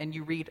and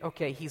you read,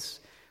 okay,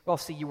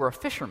 you were a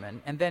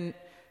fisherman, and then,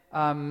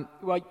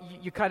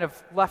 you kind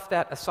of left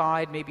that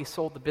aside, maybe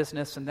sold the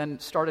business, and then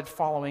started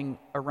following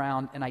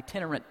around an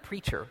itinerant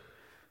preacher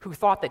who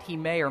thought that he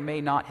may or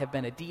may not have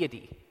been a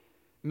deity,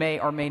 may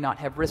or may not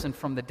have risen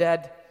from the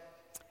dead,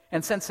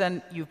 and since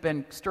then you've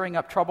been stirring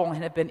up trouble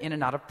and have been in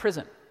and out of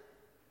prison.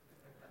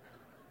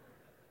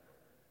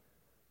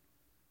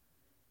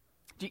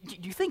 Do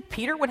you think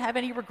Peter would have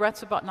any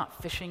regrets about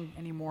not fishing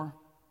anymore?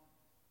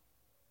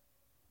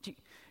 Do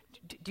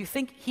you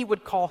think he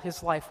would call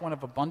his life one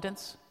of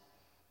abundance?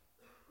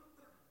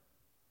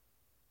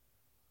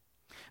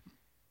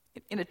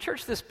 In a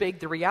church this big,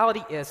 the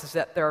reality is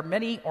that there are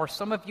many or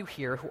some of you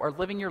here who are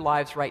living your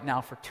lives right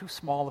now for too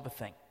small of a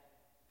thing.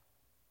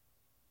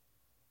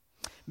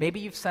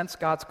 Maybe you've sensed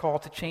God's call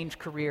to change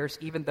careers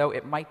even though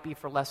it might be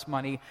for less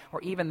money,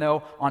 or even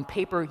though on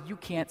paper you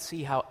can't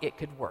see how it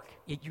could work.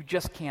 You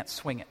just can't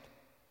swing it.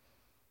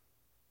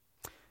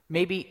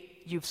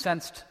 Maybe you've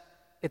sensed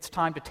it's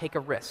time to take a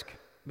risk.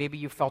 Maybe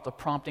you felt a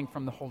prompting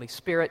from the Holy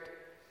Spirit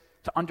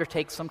to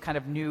undertake some kind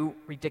of new,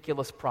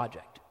 ridiculous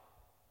project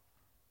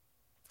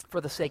for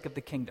the sake of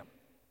the kingdom.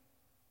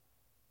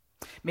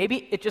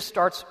 Maybe it just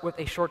starts with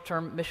a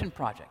short-term mission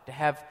project to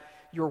have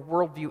your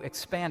worldview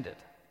expanded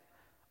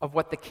of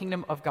what the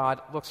kingdom of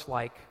God looks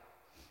like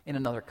in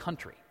another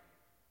country.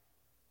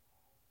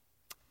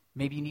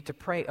 Maybe you need to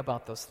pray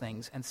about those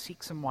things and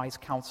seek some wise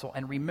counsel,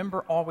 and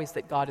remember always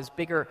that God is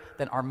bigger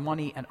than our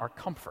money and our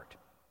comfort.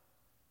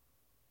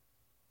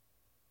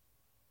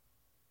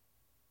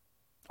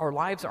 Our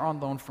lives are on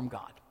loan from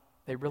God.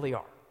 They really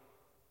are.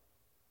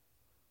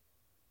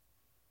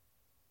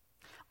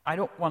 I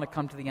don't want to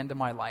come to the end of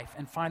my life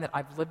and find that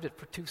I've lived it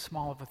for too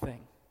small of a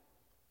thing.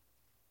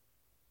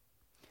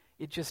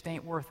 It just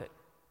ain't worth it.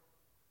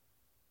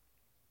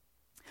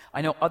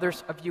 I know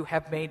others of you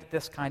have made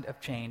this kind of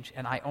change,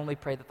 and I only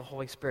pray that the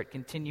Holy Spirit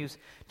continues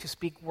to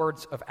speak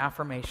words of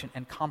affirmation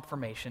and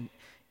confirmation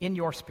in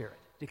your spirit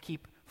to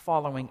keep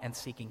following and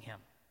seeking Him.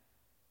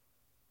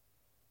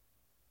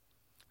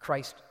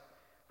 Christ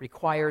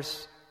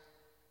requires,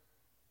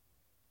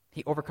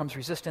 He overcomes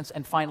resistance,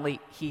 and finally,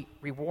 He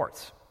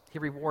rewards. He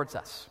rewards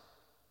us.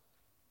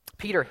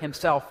 Peter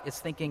himself is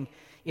thinking,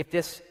 if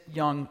this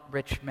young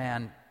rich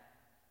man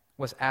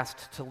was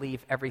asked to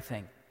leave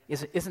everything,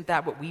 isn't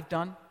that what we've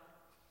done?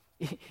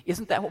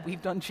 Isn't that what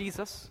we've done,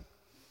 Jesus?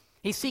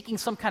 He's seeking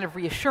some kind of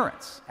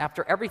reassurance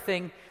after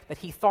everything that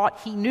he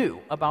thought he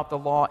knew about the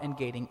law and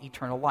gaining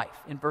eternal life.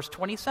 In verse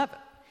 27,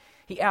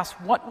 he asks,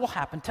 what will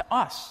happen to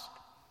us?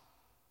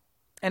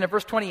 And in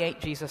verse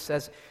 28, Jesus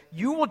says,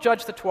 you will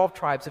judge the 12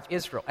 tribes of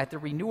Israel at the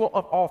renewal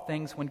of all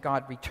things when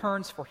God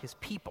returns for His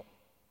people.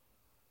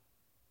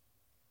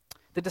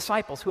 The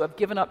disciples who have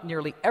given up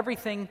nearly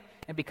everything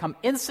and become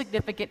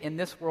insignificant in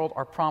this world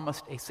are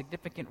promised a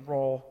significant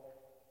role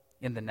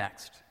in the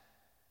next.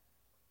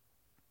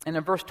 And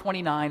in verse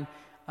 29,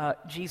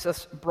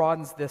 Jesus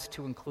broadens this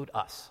to include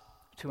us,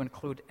 to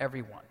include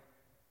everyone.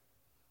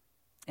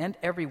 And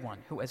everyone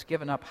who has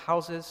given up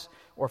houses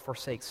or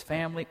forsakes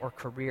family or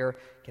career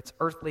gets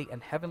earthly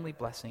and heavenly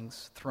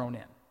blessings thrown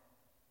in.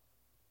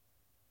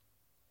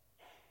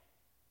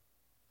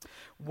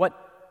 What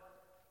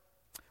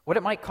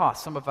it might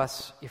cost some of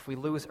us if we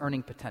lose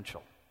earning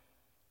potential.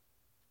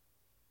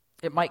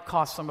 It might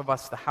cost some of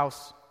us the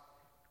house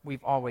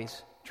we've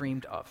always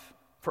dreamed of.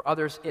 For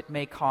others, it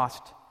may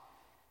cost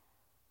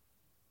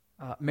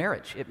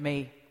marriage.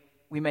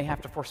 We may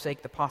have to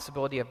forsake the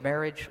possibility of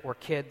marriage or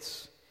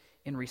kids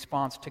in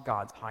response to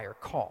God's higher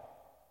call.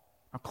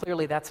 Now,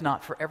 clearly, that's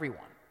not for everyone.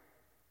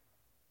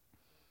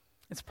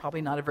 It's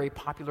probably not a very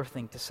popular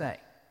thing to say.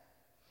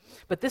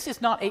 But this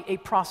is not a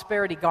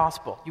prosperity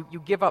gospel.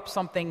 You give up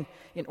something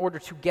in order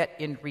to get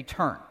in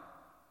return.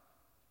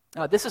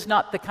 This is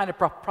not the kind of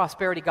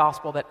prosperity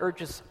gospel that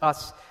urges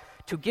us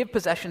to give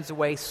possessions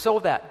away so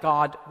that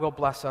God will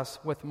bless us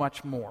with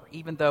much more,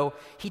 even though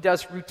He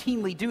does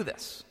routinely do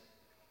this.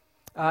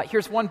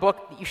 Here's one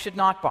book that you should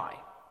not buy.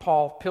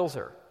 Paul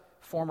Pilzer,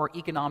 former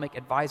economic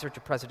advisor to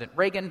President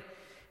Reagan.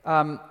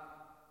 God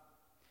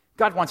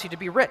Wants You to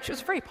Be Rich.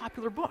 It's a very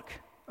popular book.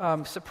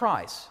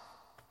 Surprise.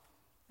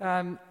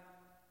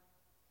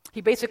 He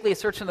basically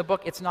asserts in the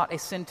book it's not a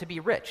sin to be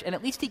rich, and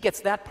at least he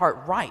gets that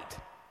part right.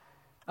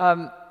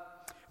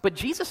 But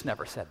Jesus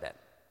never said that.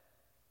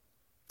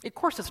 Of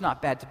course it's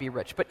not bad to be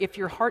rich, but if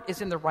your heart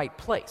is in the right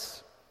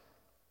place,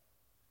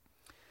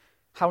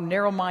 how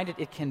narrow-minded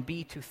it can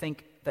be to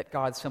think that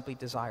God simply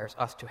desires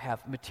us to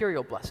have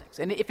material blessings.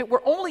 And if it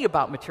were only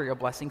about material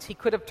blessings, He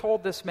could have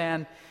told this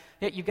man,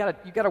 you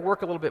got to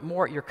work a little bit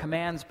more at your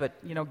commands, but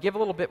give a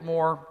little bit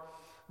more,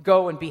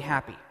 go and be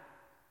happy.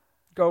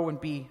 Go and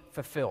be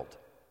fulfilled.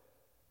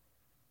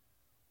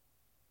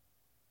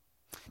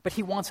 But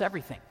He wants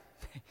everything.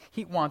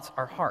 He wants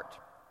our heart.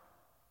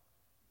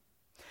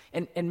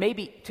 And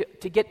maybe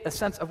to get a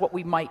sense of what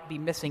we might be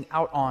missing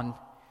out on,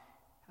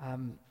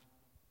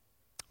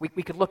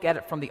 we could look at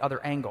it from the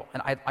other angle.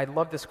 And I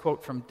love this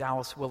quote from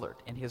Dallas Willard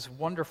in his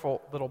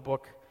wonderful little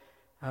book,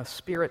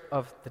 spirit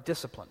of the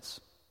disciplines.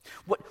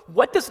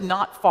 What does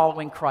not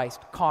following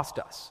Christ cost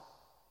us?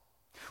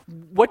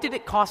 What did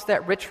it cost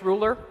that rich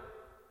ruler?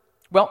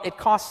 Well, it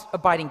costs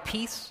abiding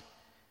peace,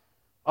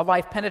 a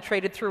life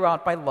penetrated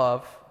throughout by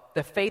love,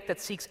 the faith that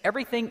seeks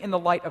everything in the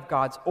light of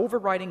God's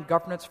overriding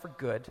governance for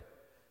good,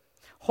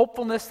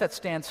 hopefulness that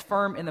stands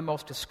firm in the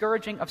most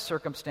discouraging of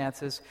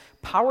circumstances,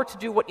 power to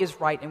do what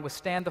is right and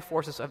withstand the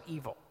forces of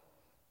evil.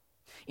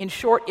 In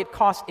short, it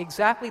costs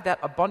exactly that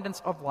abundance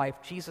of life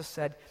Jesus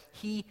said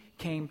he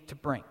came to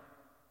bring.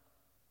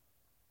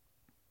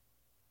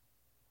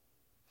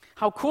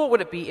 How cool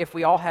would it be if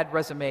we all had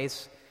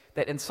resumes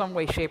that in some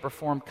way, shape, or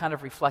form kind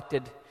of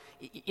reflected,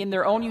 in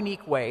their own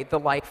unique way, the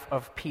life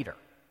of Peter?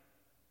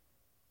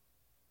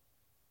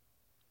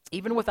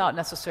 Even without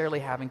necessarily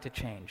having to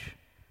change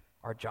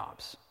our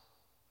jobs.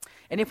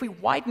 And if we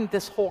widen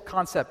this whole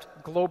concept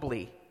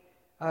globally,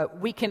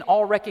 we can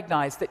all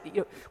recognize that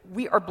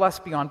we are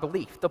blessed beyond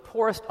belief. The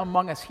poorest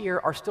among us here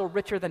are still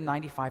richer than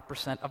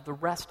 95% of the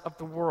rest of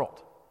the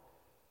world.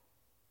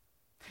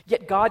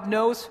 Yet God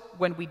knows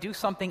when we do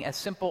something as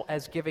simple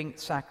as giving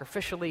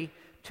sacrificially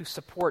to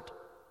support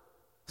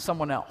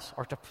someone else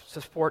or to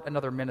support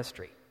another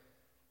ministry.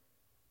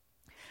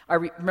 I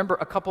remember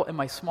a couple in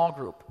my small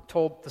group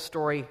told the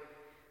story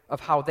of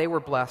how they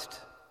were blessed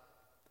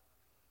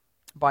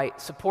by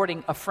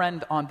supporting a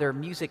friend on their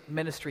music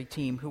ministry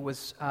team who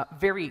was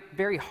very,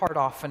 very hard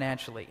off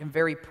financially and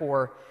very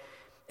poor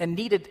and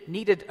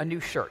needed a new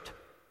shirt.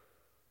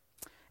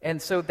 And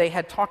so they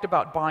had talked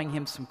about buying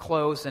him some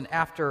clothes, and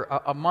after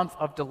a month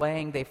of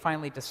delaying, they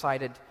finally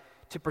decided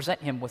to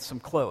present him with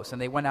some clothes.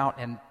 And they went out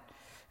and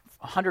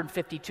 $150,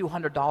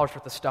 $200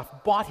 worth of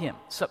stuff, bought him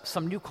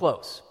some new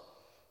clothes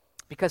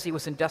because he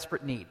was in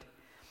desperate need.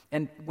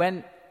 And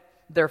when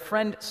their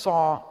friend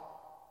saw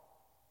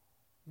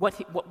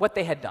what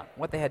they had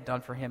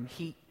done for him,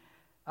 he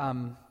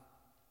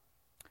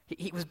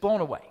was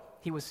blown away.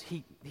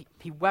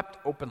 He wept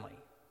openly.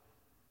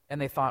 And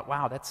they thought,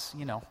 wow, that's,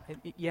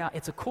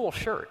 it's a cool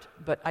shirt,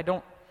 but I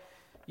don't,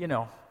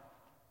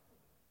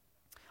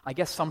 I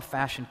guess some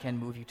fashion can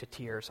move you to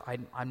tears.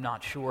 I'm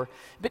not sure.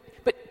 But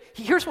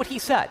here's what he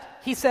said.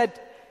 He said,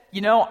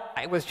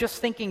 I was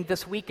just thinking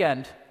this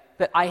weekend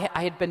that I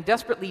had been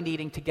desperately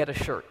needing to get a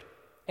shirt,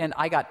 and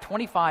I got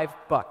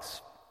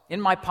 $25 in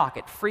my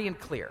pocket, free and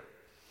clear.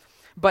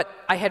 But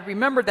I had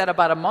remembered that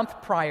about a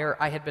month prior,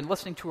 I had been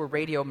listening to a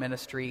radio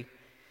ministry,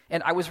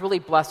 and I was really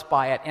blessed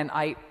by it, and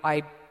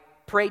I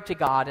prayed to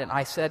God, and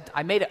I said,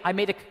 I made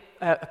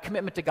a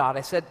commitment to God.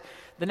 I said,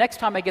 the next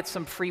time I get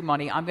some free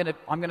money, I'm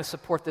gonna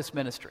support this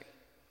ministry.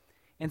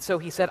 And so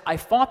he said, I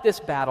fought this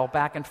battle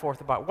back and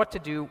forth about what to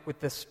do with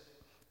this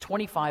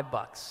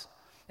 $25.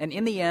 And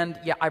in the end,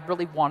 I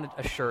really wanted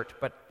a shirt,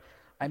 but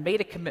I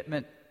made a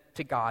commitment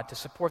to God to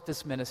support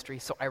this ministry,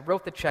 so I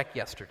wrote the check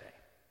yesterday.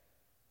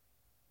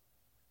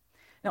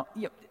 Now,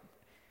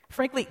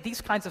 frankly,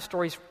 these kinds of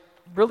stories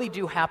really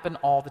do happen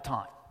all the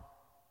time.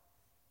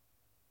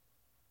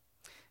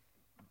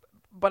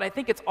 But I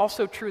think it's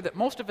also true that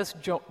most of us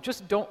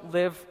just don't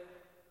live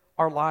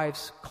our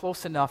lives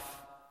close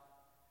enough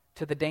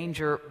to the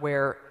danger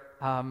where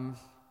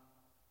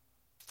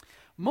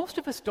most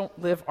of us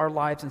don't live our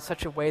lives in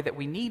such a way that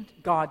we need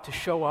God to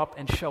show up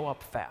and show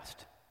up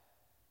fast.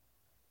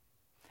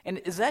 And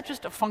is that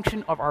just a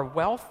function of our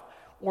wealth,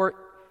 or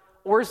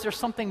is there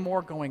something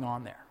more going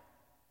on there?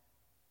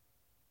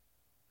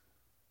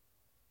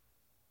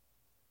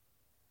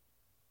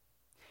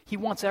 He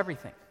wants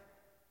everything.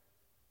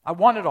 I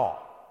want it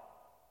all.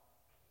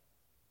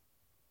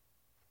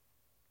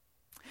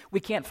 We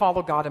can't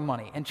follow God in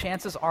money, and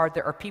chances are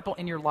there are people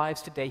in your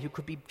lives today who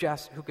could be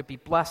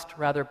blessed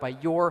by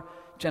your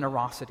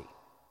generosity.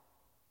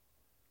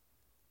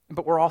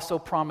 But we're also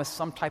promised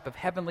some type of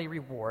heavenly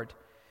reward,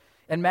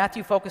 and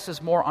Matthew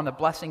focuses more on the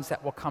blessings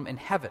that will come in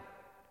heaven,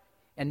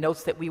 and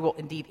notes that we will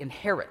indeed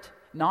inherit,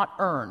 not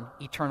earn,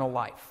 eternal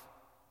life.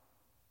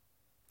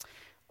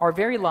 Our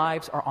very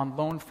lives are on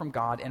loan from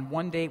God, and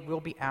one day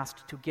we'll be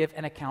asked to give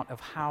an account of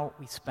how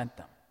we spent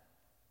them.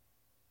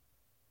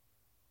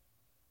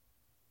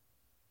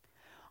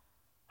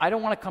 I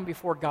don't want to come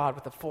before God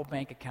with a full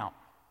bank account.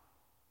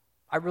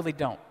 I really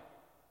don't.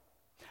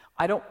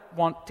 I don't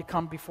want to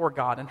come before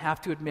God and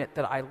have to admit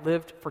that I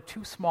lived for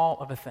too small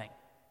of a thing.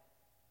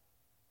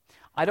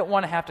 I don't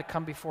want to have to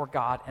come before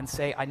God and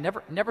say I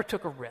never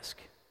took a risk.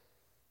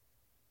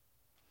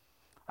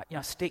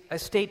 I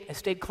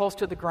stayed close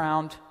to the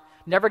ground.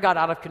 Never got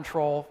out of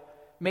control,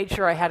 made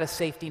sure I had a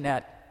safety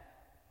net,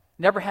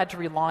 never had to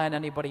rely on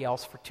anybody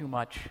else for too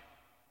much.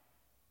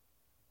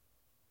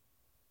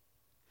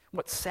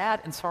 What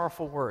sad and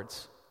sorrowful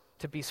words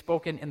to be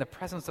spoken in the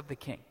presence of the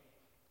King.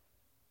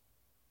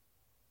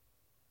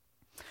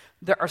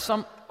 There are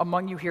some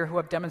among you here who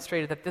have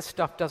demonstrated that this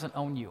stuff doesn't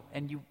own you,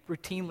 and you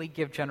routinely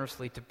give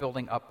generously to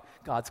building up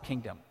God's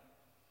kingdom.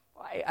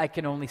 I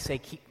can only say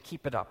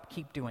keep it up,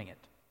 keep doing it.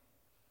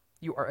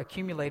 You are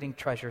accumulating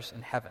treasures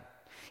in heaven.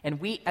 And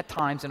we, at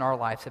times in our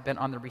lives, have been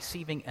on the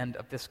receiving end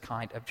of this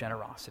kind of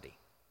generosity.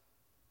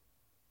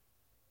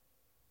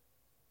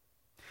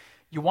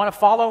 You want to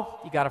follow,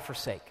 you got to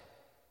forsake.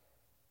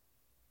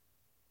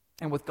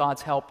 And with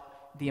God's help,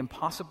 the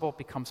impossible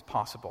becomes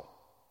possible.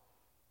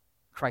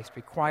 Christ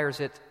requires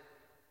it.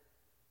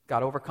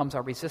 God overcomes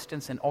our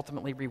resistance and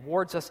ultimately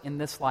rewards us in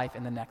this life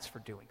and the next for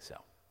doing so.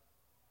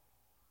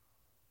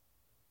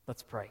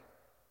 Let's pray.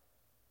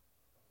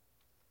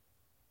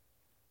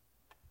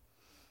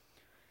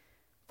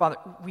 Father,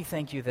 we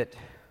thank you that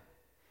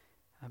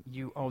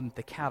you own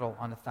the cattle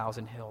on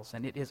 1,000 hills,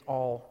 and it is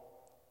all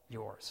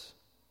yours.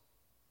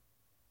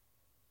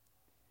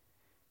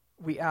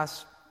 We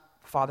ask,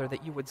 Father,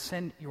 that you would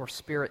send your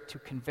Spirit to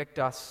convict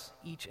us,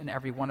 each and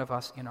every one of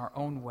us, in our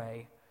own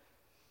way,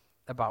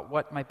 about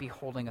what might be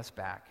holding us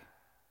back,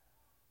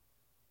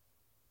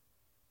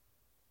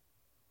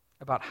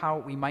 about how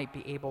we might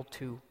be able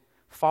to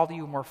follow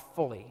you more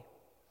fully,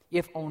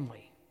 if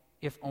only.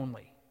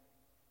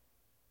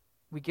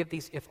 We give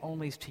these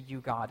if-onlys to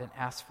you, God, and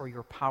ask for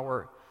your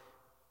power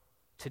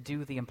to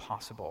do the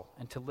impossible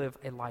and to live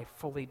a life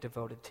fully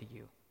devoted to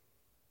you.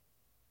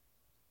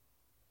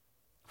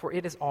 For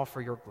it is all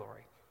for your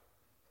glory.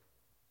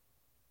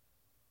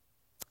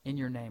 In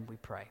your name we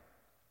pray.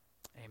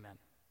 Amen.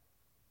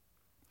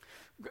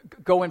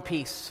 Go in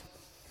peace.